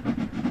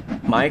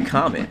my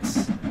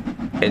comments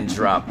and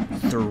drop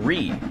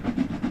 3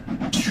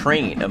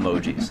 train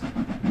emojis.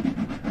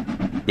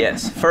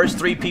 Yes, first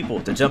 3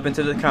 people to jump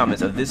into the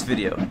comments of this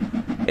video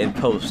and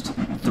post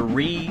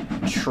 3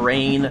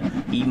 train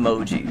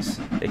emojis.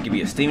 It could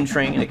be a steam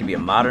train, it could be a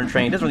modern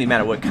train, it doesn't really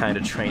matter what kind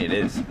of train it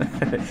is.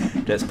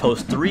 Just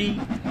post 3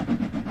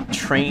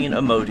 train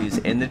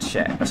emojis in the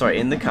chat, sorry,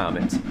 in the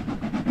comments.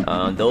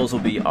 Those will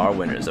be our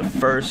winners, the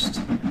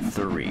first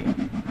 3.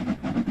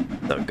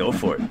 So go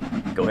for it.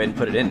 Go ahead and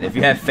put it in. If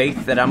you have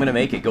faith that I'm going to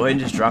make it, go ahead and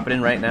just drop it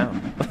in right now.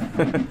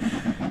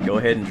 Go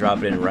ahead and drop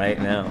it in right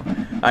now.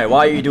 Alright,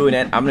 while you're doing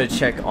that, I'm going to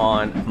check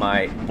on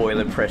my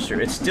boiler pressure.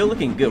 It's still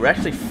looking good. We're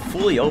actually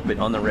fully open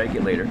on the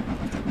regulator.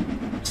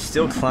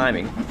 Still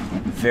climbing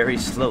very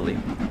slowly.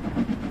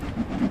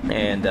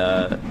 And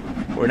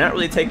we're not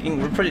really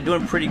doing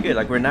pretty good.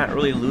 Like, we're not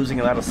really losing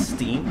a lot of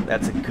steam.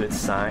 That's a good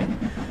sign.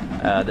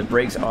 The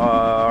brakes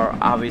are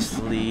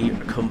obviously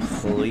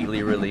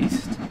completely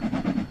released.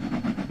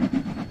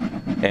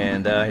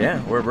 And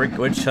yeah,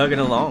 we're chugging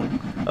along.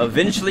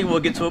 Eventually we'll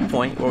get to a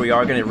point where we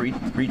are going to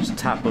reach the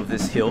top of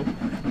this hill,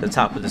 the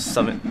top of the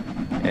summit,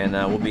 and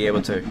we'll be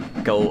able to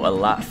go a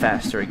lot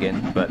faster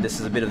again. But this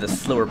is a bit of the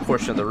slower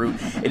portion of the route.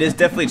 It is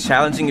definitely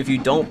challenging if you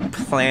don't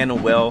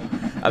plan well.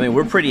 I mean,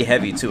 we're pretty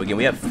heavy too. Again,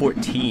 we have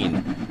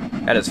 14.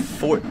 That is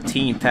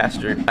 14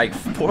 passenger, like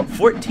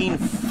 14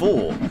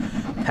 full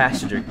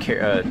passenger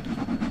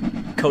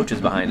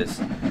coaches behind us,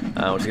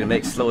 which is going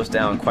to slow us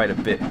down quite a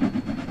bit.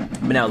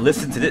 But now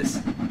listen to this.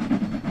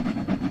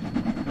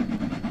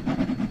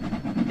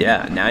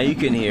 Yeah, now you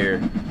can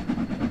hear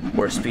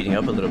we're speeding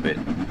up a little bit.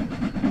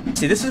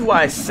 See, this is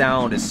why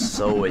sound is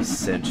so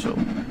essential.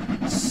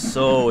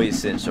 So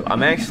essential.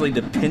 I'm actually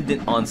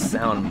dependent on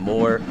sound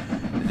more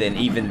than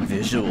even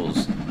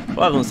visuals.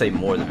 Well, I wouldn't say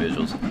more than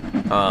visuals.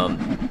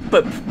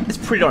 But it's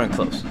pretty darn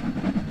close.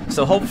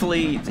 So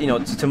hopefully, you know,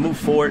 to move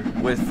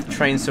forward with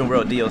Train Sim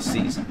World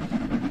DLCs,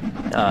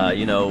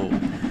 you know,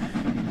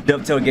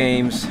 Dovetail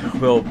Games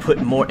will put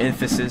more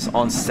emphasis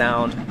on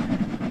sound.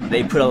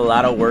 They put a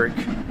lot of work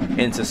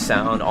into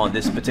sound on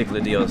this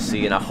particular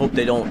DLC, and I hope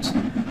they don't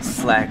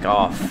slack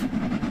off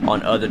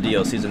on other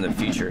DLCs in the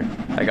future.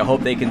 Like, I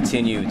hope they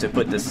continue to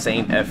put the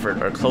same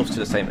effort, or close to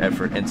the same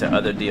effort, into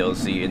other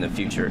DLC in the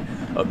future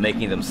of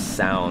making them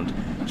sound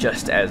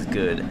just as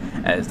good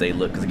as they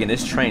look. Because again,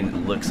 this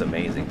train looks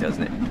amazing,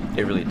 doesn't it?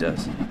 It really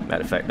does.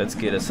 Matter of fact, let's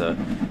get us a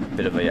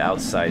bit of an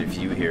outside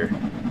view here.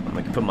 I'm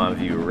gonna put my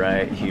view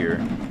right here,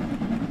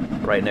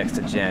 right next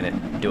to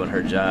Janet, doing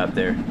her job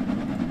there.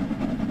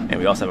 And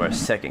we also have our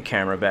second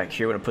camera back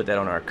here. We're gonna put that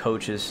on our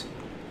coaches.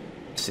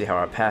 See how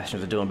our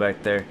passengers are doing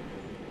back there.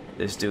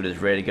 This dude is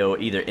ready to go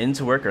either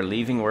into work or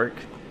leaving work,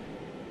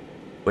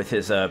 with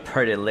his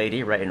pretty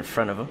lady right in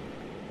front of him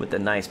with the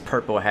nice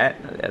purple hat.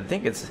 I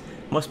think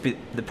must be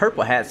the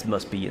purple hats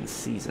must be in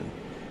season.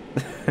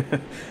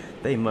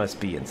 They must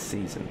be in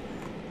season.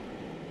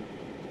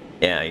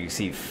 Yeah, you can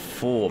see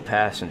full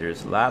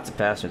passengers, lots of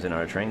passengers in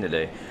our train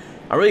today.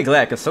 I'm really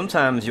glad, because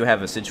sometimes you'll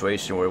have a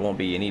situation where it won't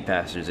be any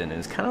passengers in, and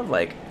it's kind of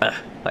like I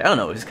don't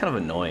know, it's kind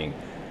of annoying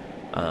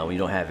when you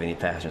don't have any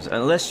passengers,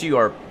 unless you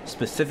are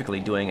specifically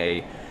doing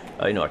a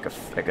you know, like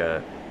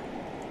a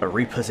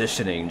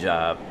repositioning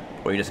job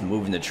where you're just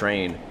moving the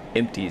train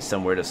empty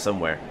somewhere to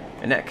somewhere.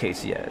 In that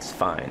case, yeah, it's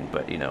fine.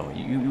 But you know,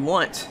 you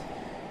want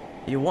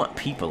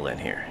people in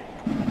here.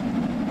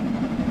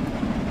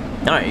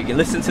 All right, you can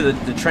listen to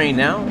the train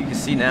now. You can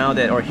see now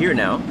that, or hear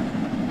now,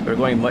 we're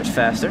going much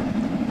faster.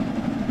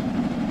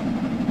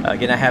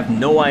 Again, I have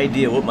no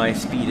idea what my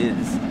speed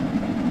is.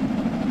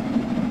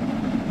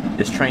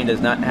 This train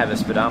does not have a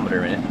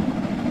speedometer in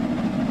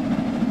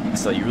it,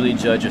 so you really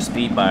judge your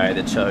speed by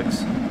the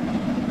chugs.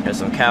 There's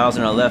some cows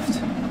on our left.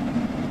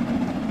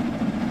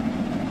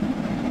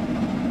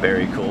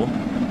 Very cool.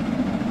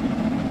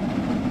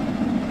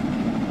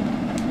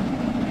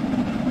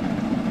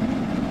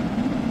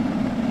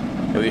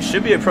 We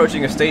should be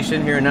approaching a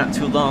station here not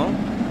too long.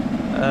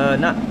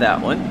 Not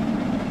that one.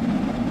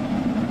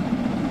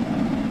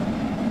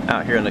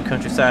 Out here on the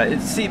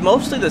countryside. See,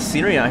 mostly the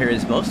scenery out here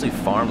is mostly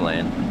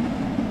farmland.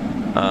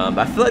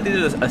 I feel like they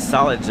did a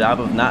solid job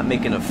of not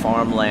making the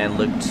farmland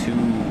look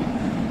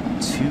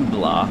too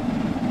blah.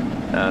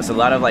 It's a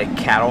lot of like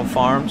cattle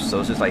farms, so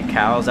it's just like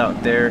cows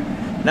out there.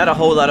 Not a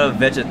whole lot of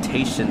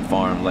vegetation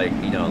farm, like,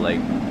 you know, like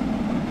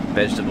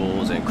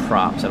vegetables and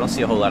crops. I don't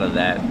see a whole lot of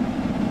that.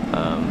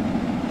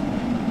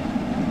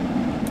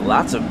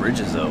 Lots of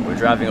bridges though. We're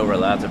driving over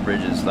lots of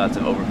bridges, lots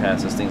of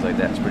overpasses, things like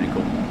that. It's pretty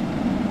cool.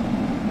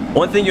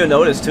 One thing you'll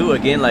notice too,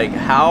 again, like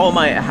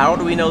how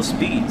do we know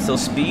speed? So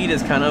speed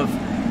is kind of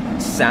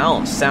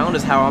sound. Sound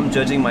is how I'm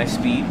judging my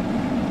speed.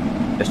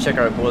 Let's check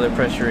our boiler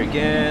pressure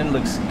again.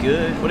 Looks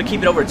good. We're gonna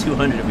keep it over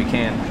 200 if we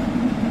can.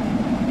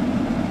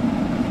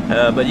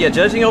 But yeah,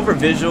 judging over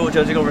visual,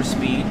 judging over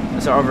speed,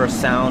 so over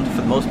sound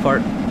for the most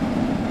part.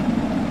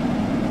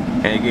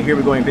 And here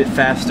we're going a bit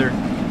faster.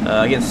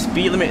 Again,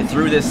 speed limit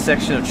through this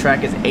section of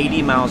track is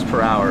 80 miles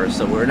per hour,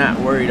 so we're not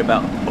worried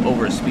about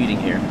over speeding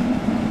here.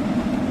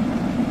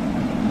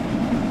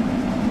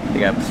 They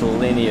got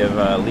plenty of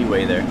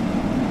leeway there.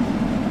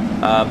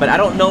 But I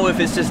don't know if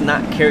it's just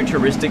not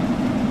characteristic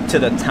to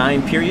the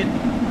time period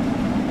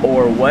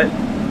or what.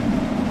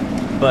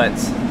 But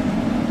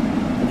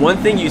one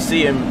thing you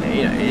see,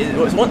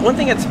 one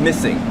thing that's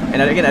missing,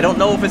 and again, I don't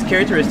know if it's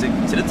characteristic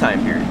to the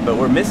time period, but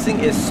we're missing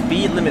is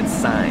speed limit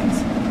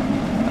signs.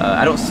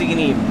 I don't see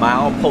any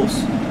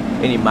milepost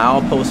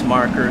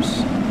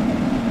markers.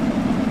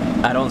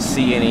 I don't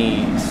see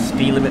any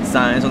speed limit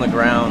signs on the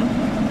ground.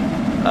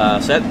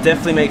 So that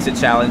definitely makes it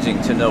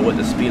challenging to know what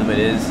the speed limit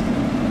is.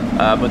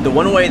 But the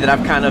one way that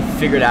I've kind of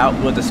figured out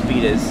what the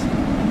speed is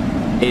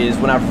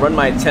when I've run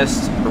my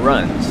test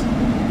runs.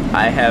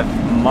 I have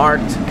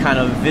marked kind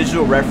of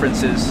visual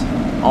references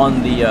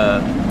on the,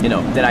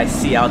 that I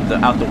see out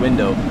the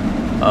window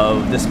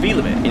of the speed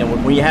limit.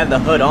 When you have the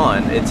HUD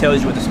on, it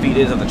tells you what the speed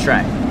is on the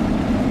track.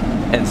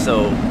 And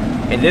so,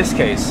 in this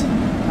case,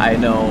 I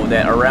know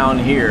that around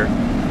here,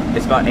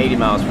 it's about 80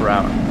 miles per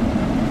hour.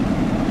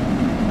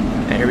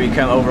 And here we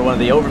come over one of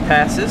the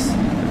overpasses.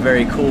 A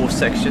very cool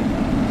section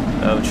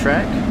of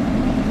track.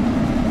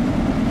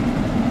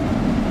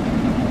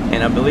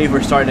 And I believe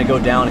we're starting to go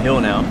downhill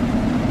now.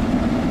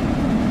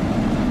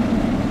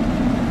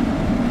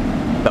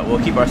 But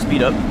we'll keep our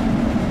speed up.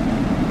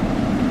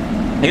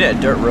 Look at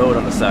that dirt road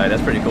on the side.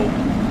 That's pretty cool.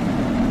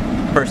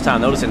 First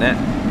time noticing that.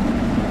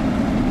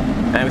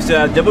 And we still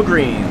have double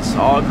greens.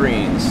 All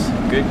greens.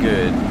 Good,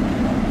 good.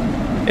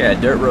 Yeah,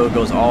 dirt road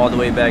goes all the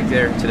way back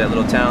there to that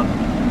little town.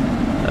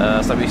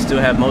 So we still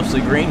have mostly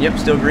green. Yep,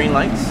 still green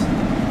lights.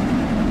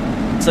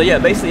 So yeah,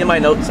 basically in my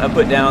notes I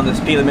put down the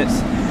speed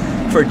limits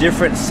for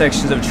different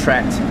sections of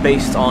track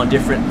based on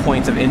different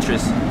points of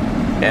interest.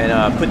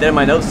 And put that in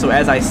my notes, so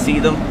as I see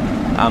them,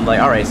 I'm like,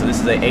 alright, so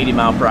this is an 80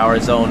 mile per hour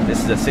zone,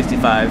 this is a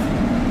 65.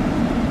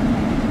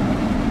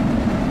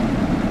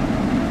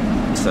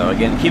 So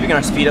again, keeping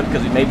our speed up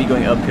because we may be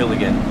going uphill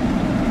again.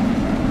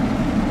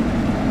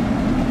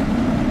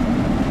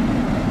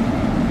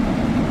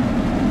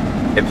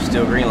 Yep,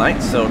 still green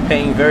lights, so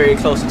paying very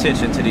close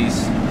attention to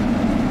these.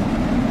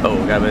 Oh,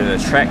 we got a bit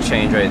of a track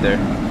change right there.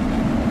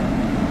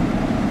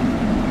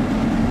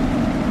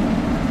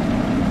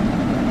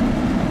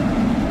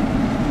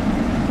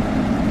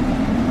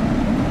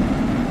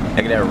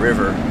 Look at that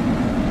river.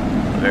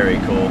 Very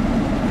cool.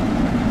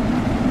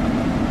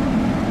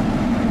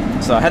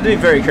 So I had to be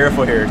very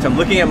careful here. So I'm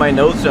looking at my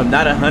notes, so I'm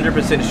not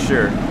 100%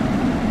 sure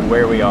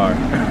where we are.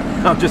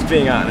 I'm just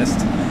being honest.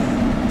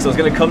 So it's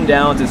going to come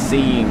down to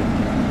seeing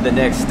the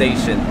next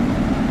station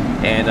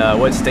and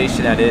what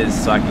station that is,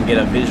 so I can get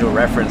a visual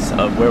reference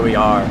of where we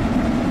are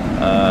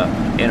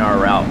in our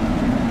route.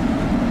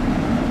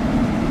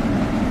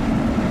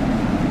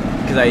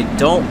 Because I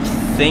don't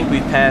think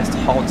we've passed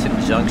Halton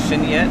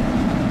Junction yet.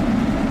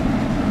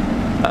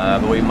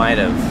 But we might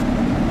have.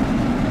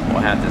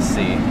 We'll have to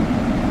see.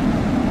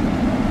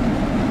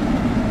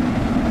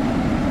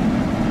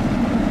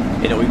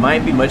 We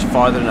might be much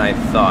farther than I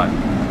thought.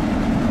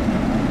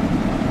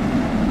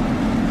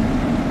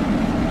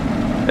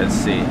 Let's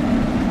see.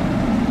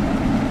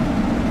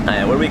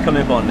 Alright, what are we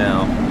coming up on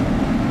now?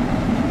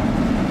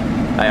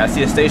 Alright, I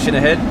see a station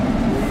ahead.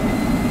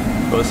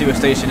 We'll see what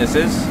station this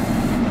is.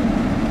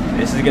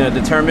 This is going to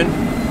determine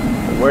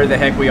where the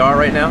heck we are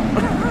right now.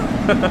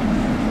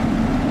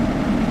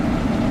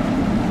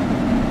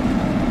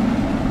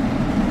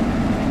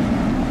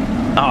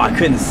 Oh, I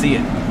couldn't see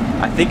it.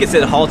 I think it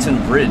said Halton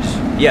Bridge.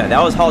 Yeah,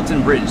 that was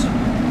Halton Bridge.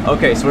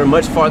 Okay, so we're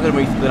much farther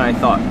than I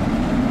thought.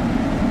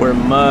 We're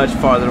much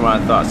farther than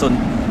what I thought. So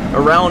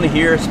around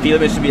here, speed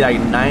limit should be like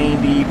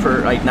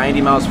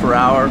 90 miles per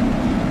hour,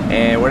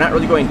 and we're not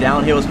really going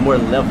downhill. It's more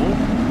level.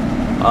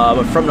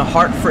 But from the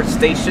Hartford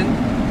station,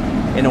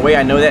 in a way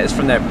I know that is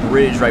from that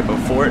bridge right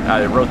before it.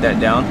 I wrote that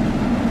down.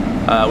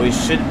 We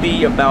should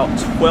be about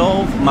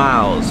 12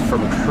 miles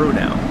from Crewe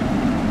now.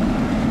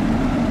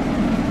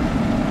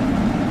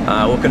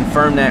 We'll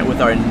confirm that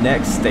with our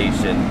next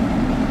station,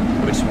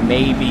 which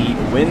may be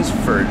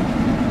Winsford.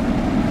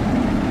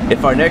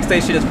 If our next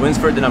station is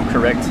Winsford, then I'm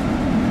correct.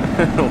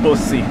 We'll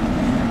see.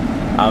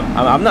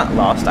 I'm not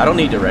lost. I don't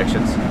need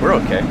directions. We're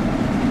okay.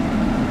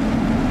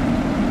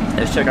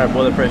 Let's check our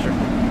boiler pressure.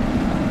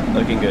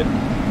 Looking good.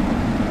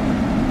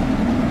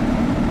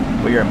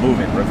 We are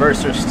moving.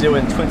 Reverser still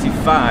in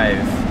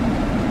 25.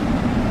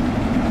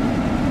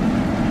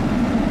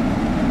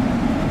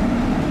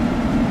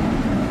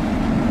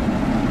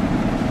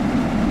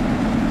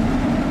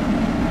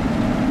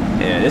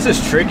 This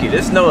is tricky.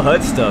 This no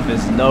HUD stuff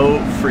is no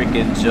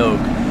freaking joke.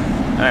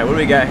 Alright, what do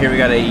we got here? We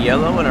got a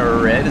yellow and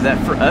a red. Is that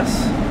for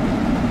us?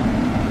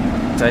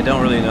 I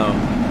don't really know.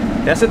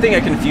 That's the thing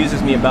that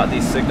confuses me about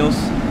these signals.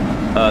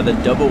 The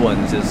double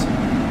ones is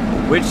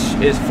which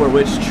is for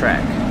which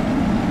track.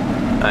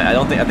 I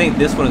think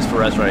this one is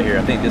for us right here.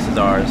 I think this is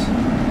ours.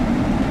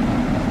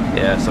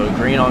 Yeah, so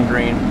green on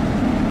green.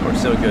 We're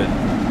still good.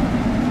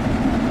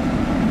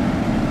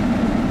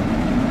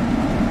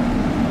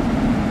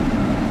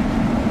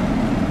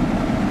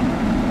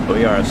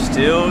 We are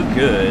still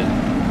good.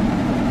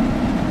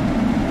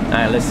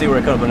 Alright, let's see where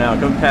we're coming up now.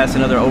 Coming past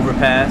another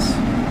overpass.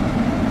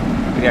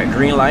 We got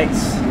green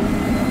lights.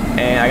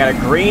 And I got a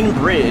green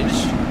bridge.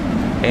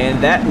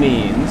 And that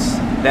means,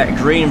 that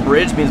green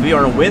bridge means we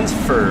are in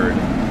Winsford.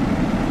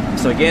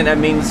 So again, that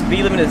means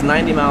speed limit is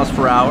 90 miles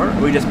per hour.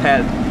 We just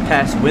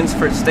passed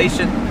Winsford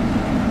Station.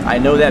 I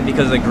know that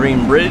because of the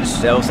green bridge.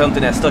 That was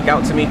something that stuck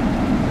out to me.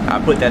 I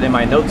put that in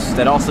my notes.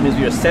 That also means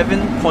we are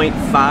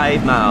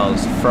 7.5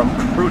 miles from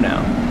Crewe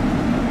now.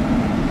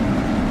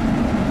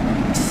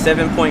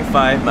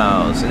 7.5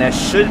 miles. And that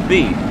should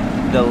be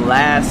the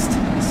last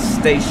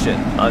station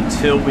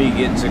until we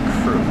get to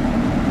Crewe.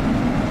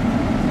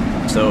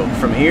 So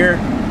from here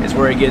is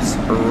where it gets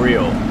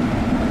real.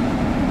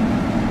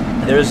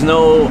 There's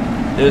no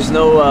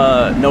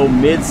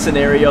mid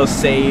scenario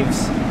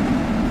saves.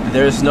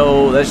 There's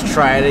no let's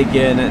try it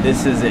again.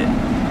 This is it.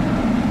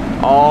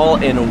 All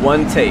in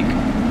one take.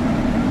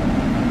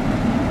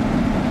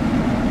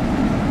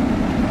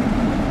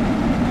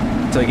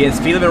 So again,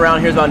 speed limit around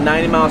here is about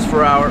 90 miles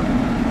per hour.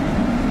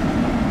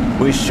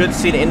 We should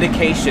see an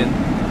indication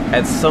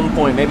at some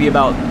point, maybe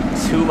about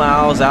 2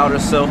 miles out or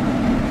so,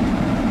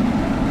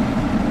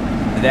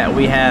 that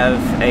we have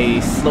a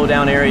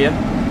slowdown area.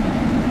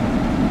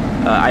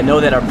 I know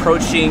that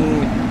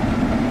approaching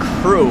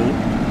Crewe,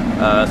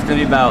 it's going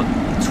to be about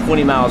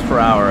 20 miles per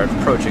hour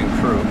approaching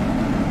Crewe.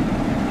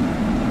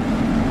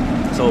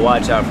 So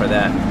watch out for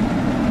that.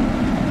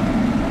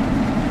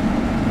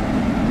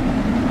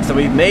 So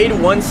we've made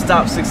one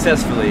stop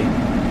successfully.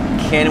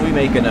 Can we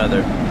make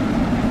another?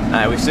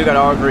 Alright, we still got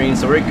all green,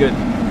 so we're good.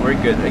 We're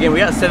good. Again, we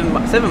got 7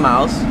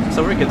 miles,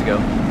 so we're good to go.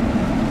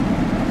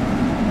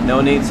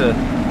 No need to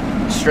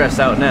stress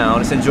out now.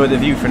 Just enjoy the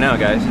view for now,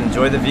 guys.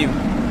 Enjoy the view.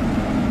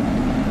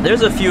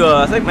 There's a few,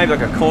 I think maybe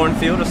like a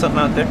cornfield or something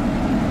out there.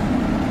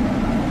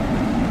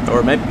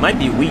 Or maybe, might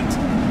be wheat.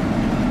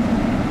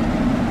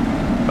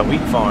 A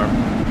wheat farm.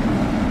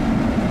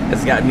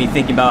 It's got me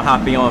thinking about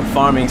hopping on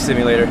Farming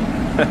Simulator.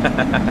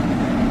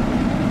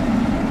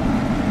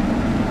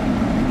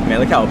 Man,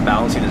 look how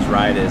bouncy this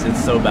ride is.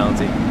 It's so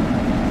bouncy.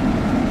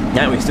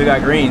 Yeah, we still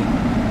got green.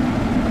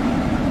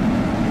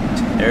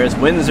 There's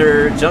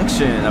Windsor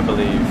Junction, I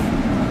believe.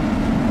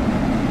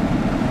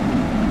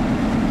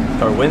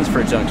 Or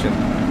Winsford Junction.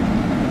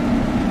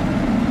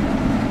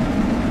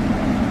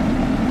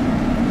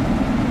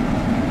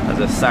 There's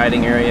a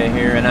siding area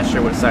here. I'm not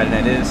sure what siding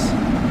that is.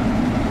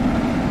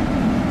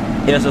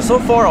 Yeah, so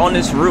far on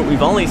this route,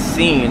 we've only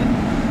seen,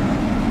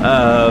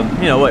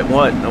 you know, what,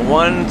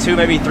 1, 2,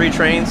 maybe 3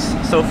 trains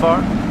so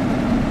far.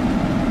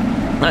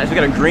 Alright, so we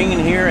got a green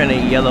here and a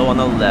yellow on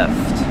the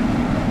left.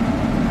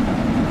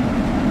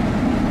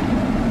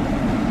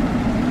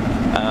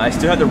 I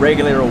still have the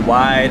regulator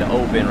wide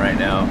open right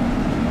now.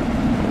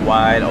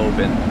 Wide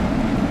open.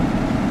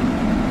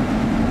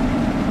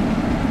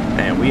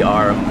 And we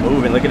are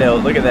moving. Look at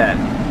that.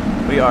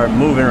 We are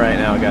moving right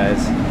now,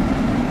 guys.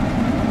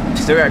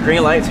 Still got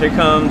green lights. Here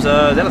comes, is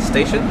that a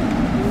station?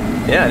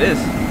 Yeah, it is.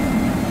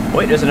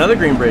 Wait, there's another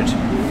green bridge.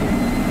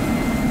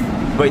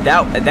 Wait,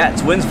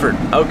 that's Winsford.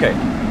 Okay,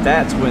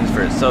 that's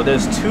Winsford. So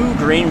there's 2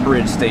 green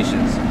bridge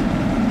stations.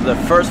 The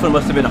first one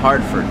must have been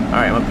Hartford.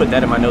 Alright, I'm gonna put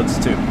that in my notes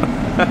too.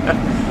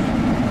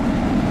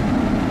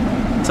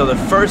 So the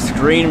first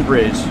green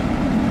bridge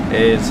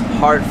is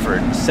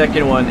Hartford.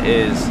 Second one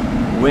is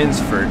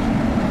Winsford.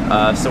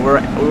 So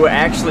we were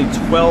actually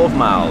 12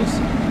 miles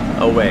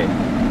away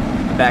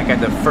back at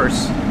the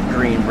first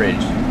green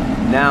bridge.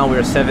 Now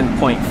we're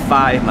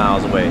 7.5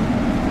 miles away.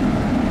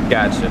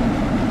 Gotcha.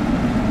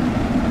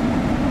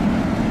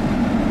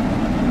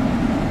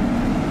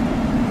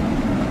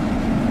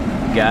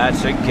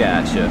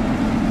 Gotcha.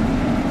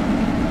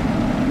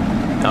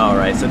 All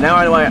right. So now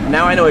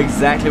I know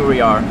exactly where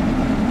we are.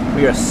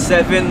 We are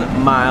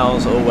 7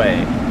 miles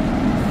away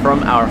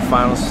from our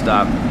final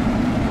stop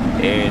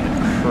in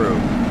Crewe.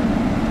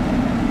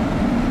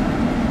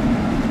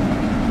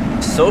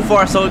 So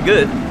far, so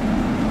good.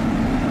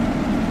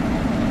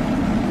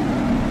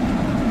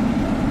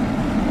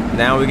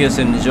 Now we just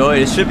enjoy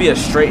it. It should be a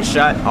straight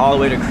shot all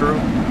the way to Crewe.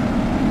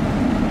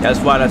 That's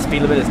why the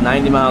speed limit is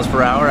 90 miles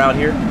per hour out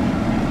here.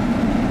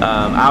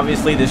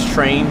 Obviously, this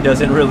train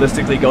doesn't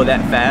realistically go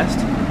that fast.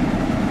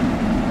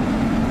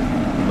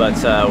 But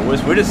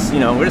we're just,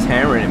 we're just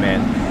hammering it,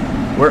 man.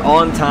 We're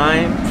on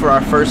time for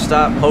our first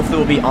stop. Hopefully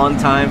we'll be on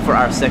time for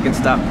our second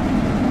stop.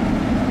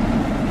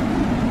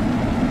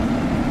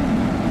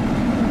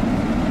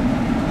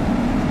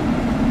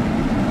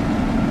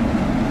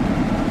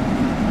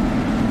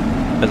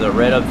 Because There's a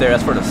red up there.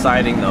 That's for the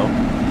siding, though.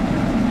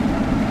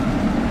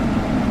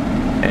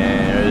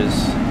 And there's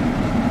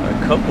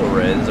a couple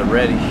reds. There's a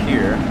red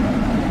here.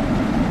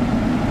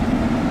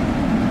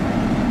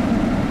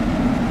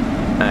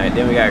 Alright,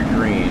 then we got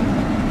green.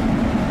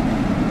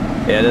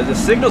 Yeah, the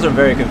signals are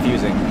very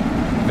confusing.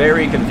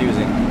 Very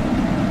confusing.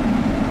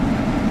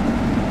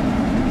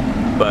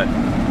 But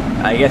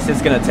I guess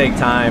it's gonna take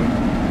time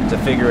to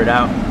figure it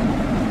out.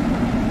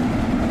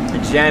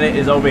 Janet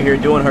is over here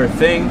doing her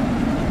thing,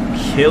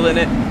 killing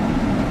it.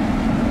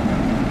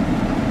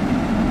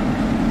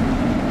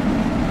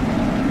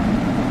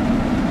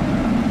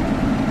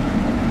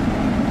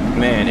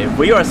 Man, if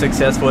we are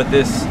successful at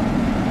this,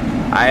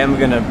 I am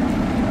gonna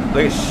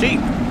look at sheep.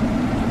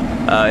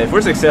 If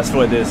we're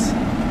successful at this,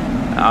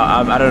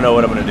 I don't know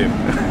what I'm gonna do.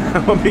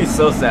 I'm gonna be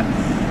so sad.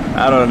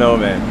 I don't know,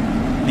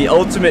 man. The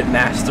ultimate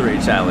mastery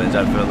challenge,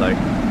 I feel like.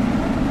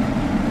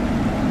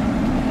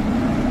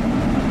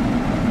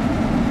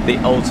 The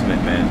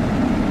ultimate, man.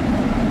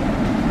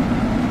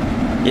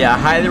 Yeah, I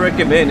highly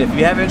recommend, if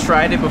you haven't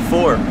tried it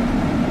before,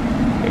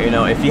 you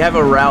know, if you have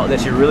a route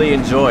that you really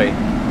enjoy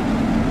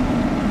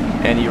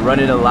and you run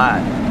it a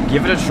lot,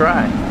 give it a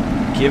try.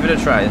 Give it a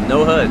try.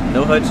 No HUD.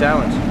 No HUD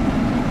challenge.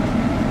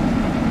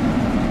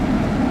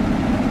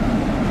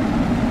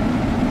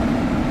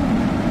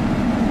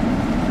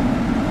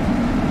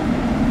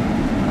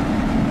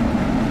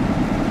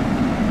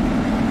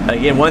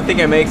 Again, one thing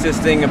that makes this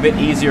thing a bit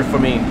easier for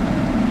me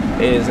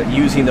is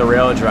using the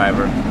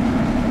RailDriver.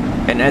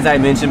 And as I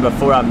mentioned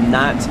before, I'm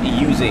not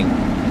using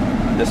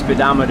the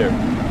speedometer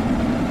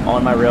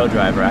on my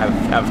RailDriver.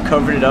 I've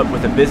covered it up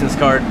with a business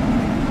card.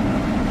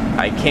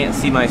 I can't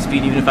see my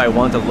speed even if I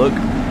want to look.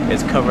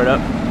 It's covered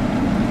up.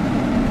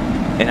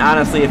 And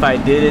honestly, if I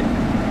did it,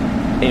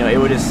 you know, it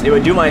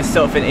would do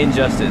myself an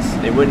injustice.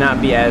 It would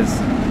not be as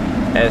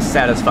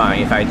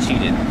satisfying if I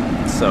cheated.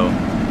 So,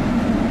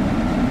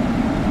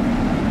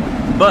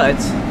 but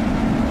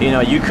you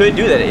know, you could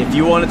do that if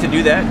you wanted to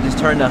do that. Just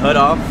turn the HUD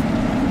off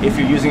if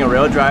you're using a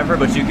RailDriver,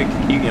 but you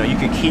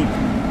could keep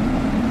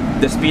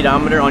the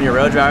speedometer on your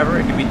RailDriver.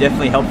 It could be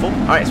definitely helpful.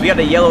 All right, so we got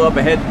the yellow up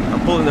ahead. I'm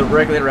pulling the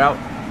regulator out.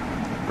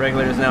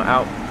 Regulator is now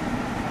out,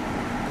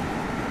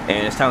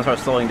 and it's time to start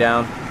slowing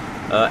down.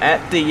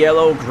 At the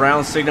yellow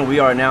ground signal, we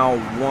are now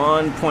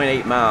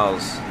 1.8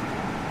 miles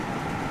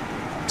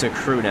to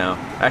Crewe now.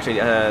 Actually,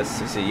 let's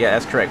see. Yeah,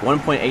 that's correct.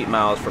 1.8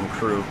 miles from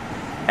Crewe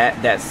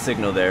at that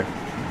signal there.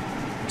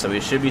 So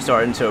we should be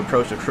starting to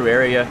approach the Crewe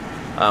area.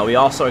 We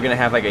also are going to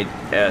have like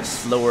a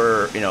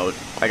slower, you know,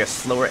 like a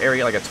slower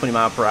area, like a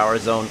 20-mile-per-hour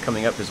zone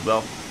coming up as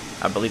well,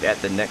 I believe, at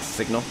the next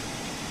signal.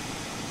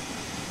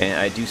 And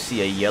I do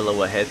see a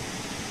yellow ahead,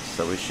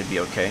 so we should be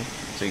okay.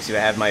 So you see I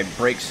have my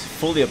brakes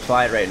fully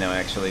applied right now,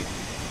 actually,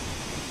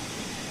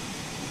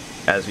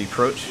 as we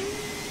approach.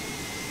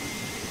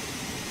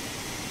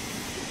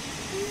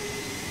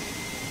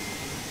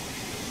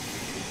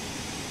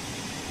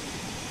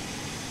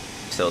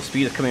 So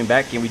speed is coming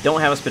back, and we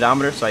don't have a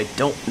speedometer, so I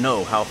don't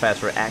know how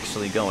fast we're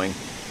actually going.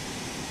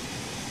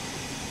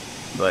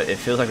 But it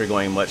feels like we're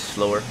going much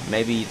slower,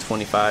 maybe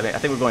 25. I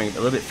think we're going a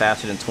little bit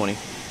faster than 20.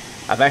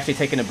 I've actually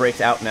taken the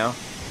brakes out now,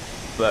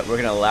 but we're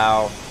going to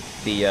allow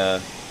the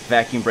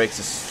vacuum brakes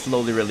to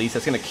slowly release.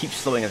 That's going to keep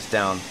slowing us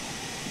down,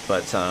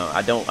 but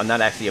I'm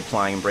not actually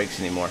applying brakes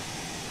anymore.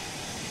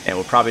 And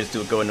we'll probably just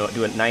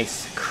do a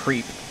nice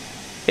creep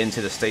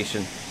into the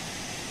station.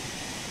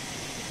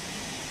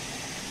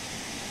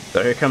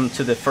 So here comes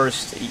to the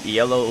first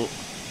yellow,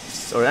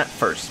 or not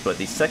first, but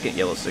the second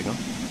yellow signal.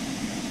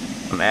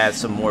 I'm gonna add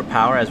some more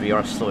power as we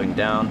are slowing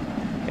down,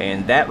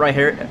 and that right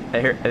here,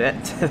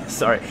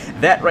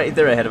 that right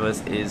there ahead of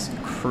us is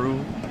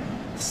Crewe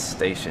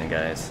Station,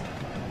 guys.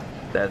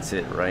 That's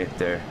it right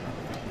there.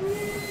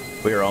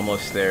 We are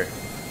almost there.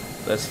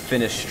 Let's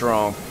finish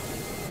strong.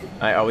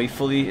 Alright, are we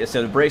fully?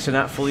 So the brakes are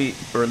not fully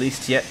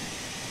released yet.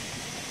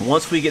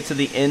 Once we get to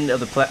the end of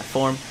the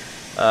platform,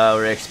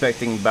 we're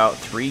expecting about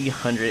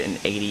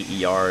 380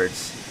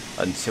 yards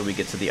until we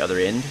get to the other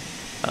end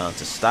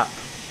to stop.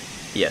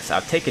 Yes,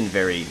 I've taken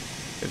very,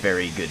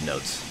 very good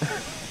notes.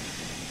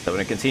 So we're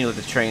going to continue to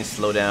let the train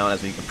slow down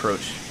as we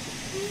approach.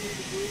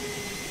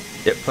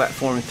 Yep,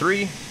 platform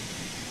 3.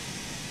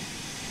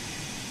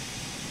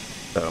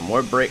 So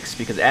more brakes,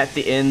 because at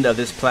the end of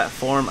this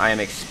platform I am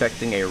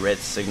expecting a red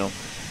signal,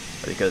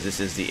 because this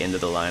is the end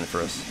of the line for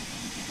us.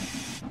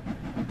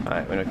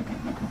 Alright, we're going to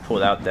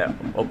pull out that,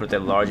 open up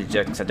that large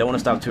eject, because I don't want to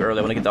stop too early.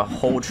 I want to get the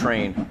whole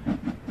train.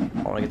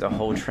 I want to get the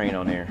whole train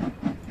on here.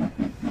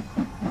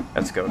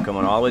 Let's go. Come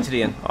on, all the way to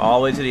the end. All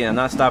the way to the end. I'm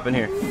not stopping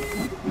here.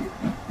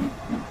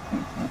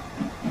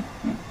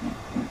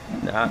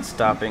 Not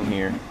stopping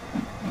here.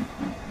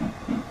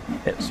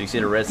 Yep, so you see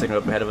the red signal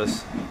up ahead of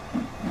us.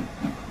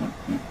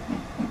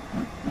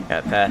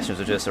 Got passengers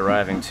are just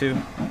arriving too.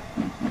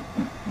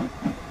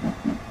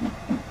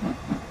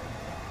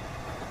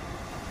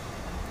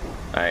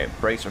 Alright,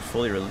 brakes are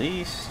fully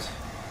released.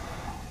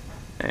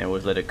 And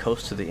we'll let it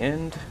coast to the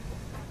end.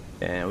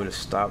 And we'll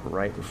just stop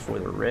right before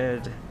the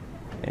red.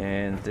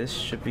 And this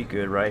should be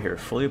good right here.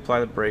 Fully apply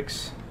the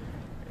brakes.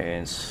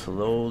 and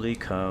slowly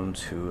come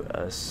to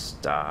a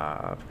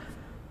stop.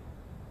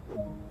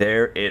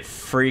 There it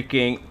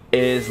freaking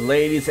is,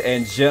 ladies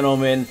and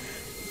gentlemen.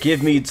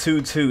 Give me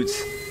 2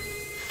 toots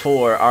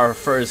for our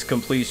first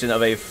completion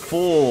of a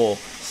full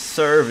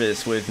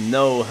service with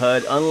no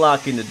HUD,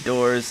 unlocking the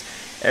doors.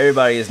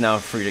 Everybody is now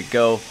free to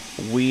go.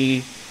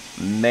 We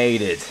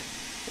made it.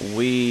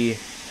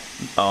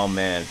 Oh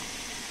man,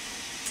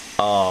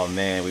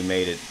 we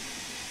made it.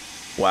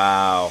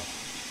 Wow.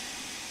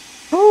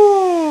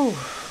 Woo.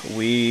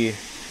 We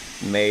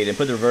made it.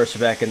 Put the reverser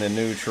back in the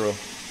neutral.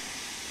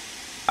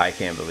 I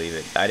can't believe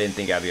it. I didn't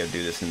think I'd be able to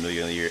do this in a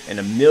million years. In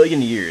a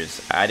million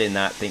years, I did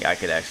not think I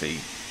could actually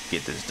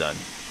get this done.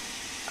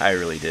 I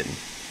really didn't.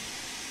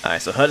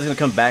 Alright, so HUD is going to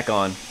come back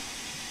on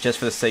just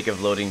for the sake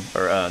of loading,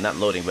 or not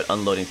loading, but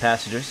unloading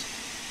passengers.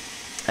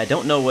 I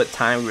don't know what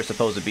time we were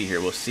supposed to be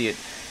here. We'll see it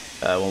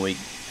when we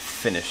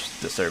finish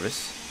the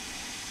service.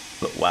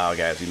 But wow,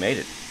 guys, we made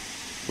it.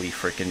 We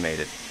freaking made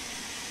it.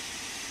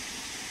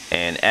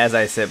 And as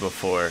I said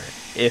before,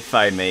 if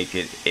I make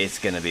it, it's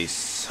going to be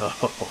so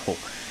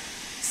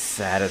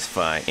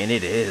satisfying. And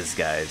it is,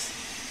 guys.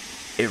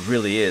 It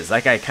really is.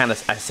 Like I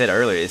said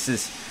earlier, this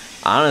is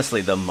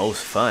honestly the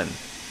most fun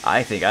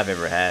I think I've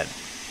ever had.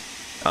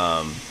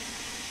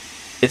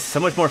 It's so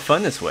much more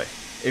fun this way.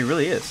 It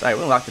really is. Alright,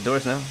 we'll lock the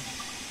doors now.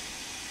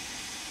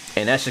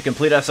 And that should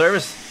complete our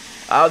service.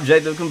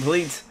 Objective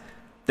complete.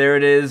 There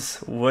it is.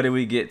 What did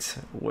we get?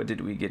 What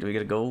did we get? Did we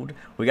get a gold?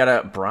 We got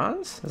a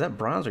bronze? Is that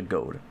bronze or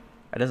gold?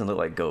 It doesn't look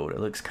like gold. It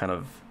looks kind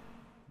of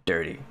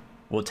dirty.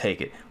 We'll take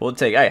it. We'll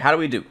take it. Alright, how do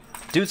we do?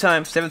 Due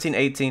time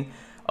 17:18.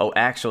 Oh,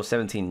 actual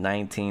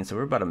 17:19. So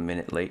we're about a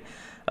minute late.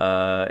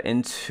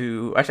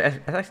 Into actually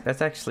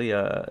that's actually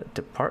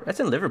that's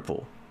in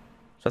Liverpool.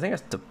 So I think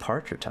that's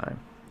departure time.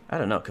 I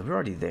don't know, because we're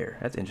already there.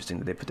 That's interesting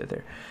that they put that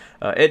there.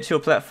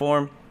 Edgehill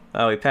platform.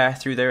 We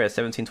passed through there at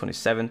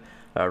 17:27.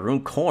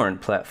 Runcorn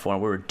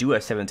platform. We were due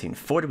at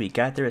 17:40. We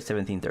got there at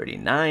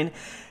 17:39.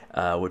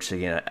 Which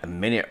again a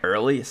minute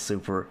early.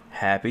 Super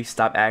happy.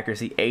 Stop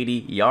accuracy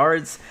 80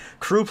 yards.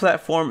 Crewe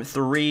platform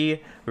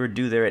 3. We were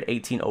due there at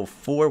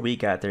 18:04. We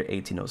got there at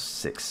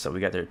 18:06. So we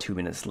got there 2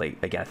 minutes late.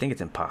 Again, I think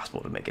it's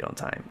impossible to make it on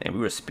time, and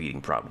we were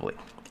speeding probably.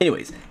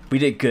 Anyways, we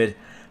did good.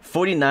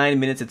 49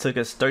 minutes it took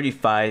us.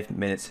 35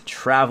 minutes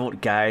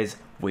traveled, guys.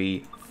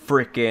 We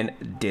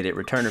freaking did it.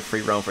 Return to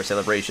free roam for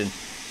celebration.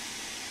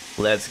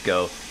 Let's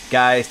go,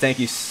 guys. Thank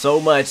you so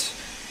much.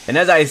 And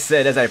as I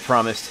said, as I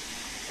promised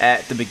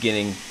at the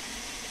beginning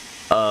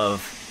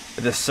of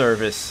the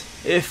service,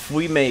 if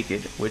we make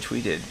it, which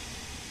we did,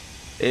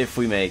 if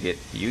we make it,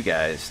 you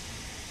guys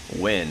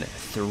win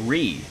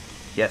 3,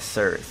 yes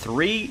sir,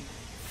 3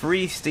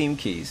 free Steam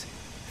keys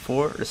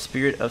for the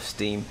Spirit of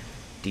Steam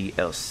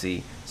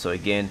DLC. So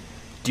again,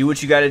 do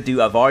what you got to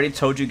do. I've already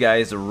told you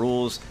guys the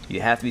rules.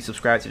 You have to be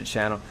subscribed to the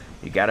channel.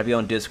 You got to be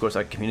on Discord so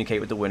I can communicate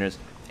with the winners,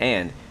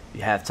 and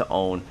you have to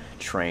own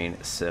Train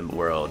Sim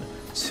World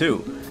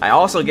 2. I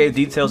also gave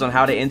details on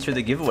how to enter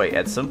the giveaway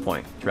at some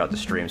point throughout the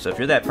stream. So if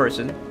you're that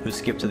person who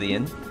skipped to the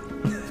end,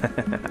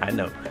 I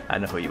know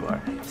who you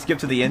are. Skip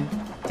to the end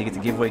to get the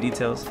giveaway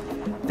details.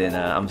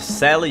 Then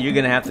sadly you're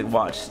gonna have to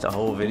watch the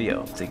whole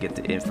video to get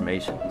the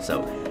information.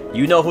 So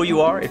you know who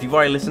you are. If you've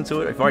already listened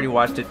to it, if you've already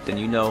watched it, then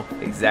you know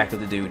exactly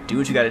what to do. Do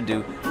what you got to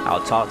do.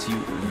 I'll talk to you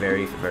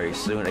very, very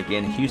soon.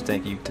 Again, huge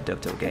thank you to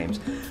Ducktail Games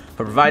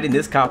for providing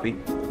this copy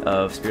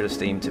of Spirit of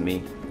Steam to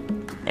me,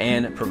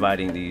 and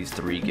providing these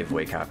 3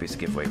 giveaway copies to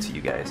give away to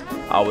you guys.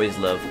 I always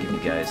love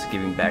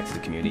giving back to the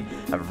community.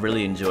 I've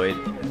really enjoyed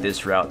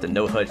this route, the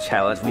No HUD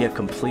challenge. We have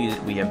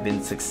completed. We have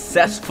been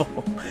successful.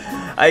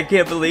 I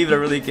can't believe it. I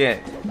really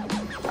can't.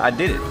 I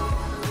did it.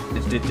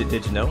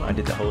 Did you know? I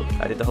did the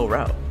whole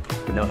route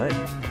with no HUD.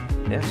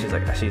 Yeah, she's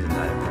not impressed. She's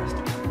not.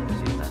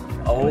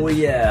 Oh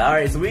yeah. All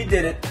right, so we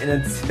did it. And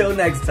until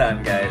next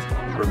time, guys,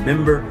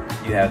 remember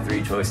you have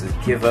 3 choices: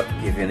 give up,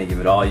 give in, and give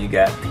it all you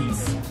got.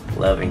 Peace,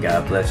 love, and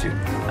God bless you.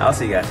 I'll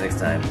see you guys next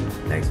time,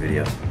 next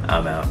video.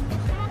 I'm out.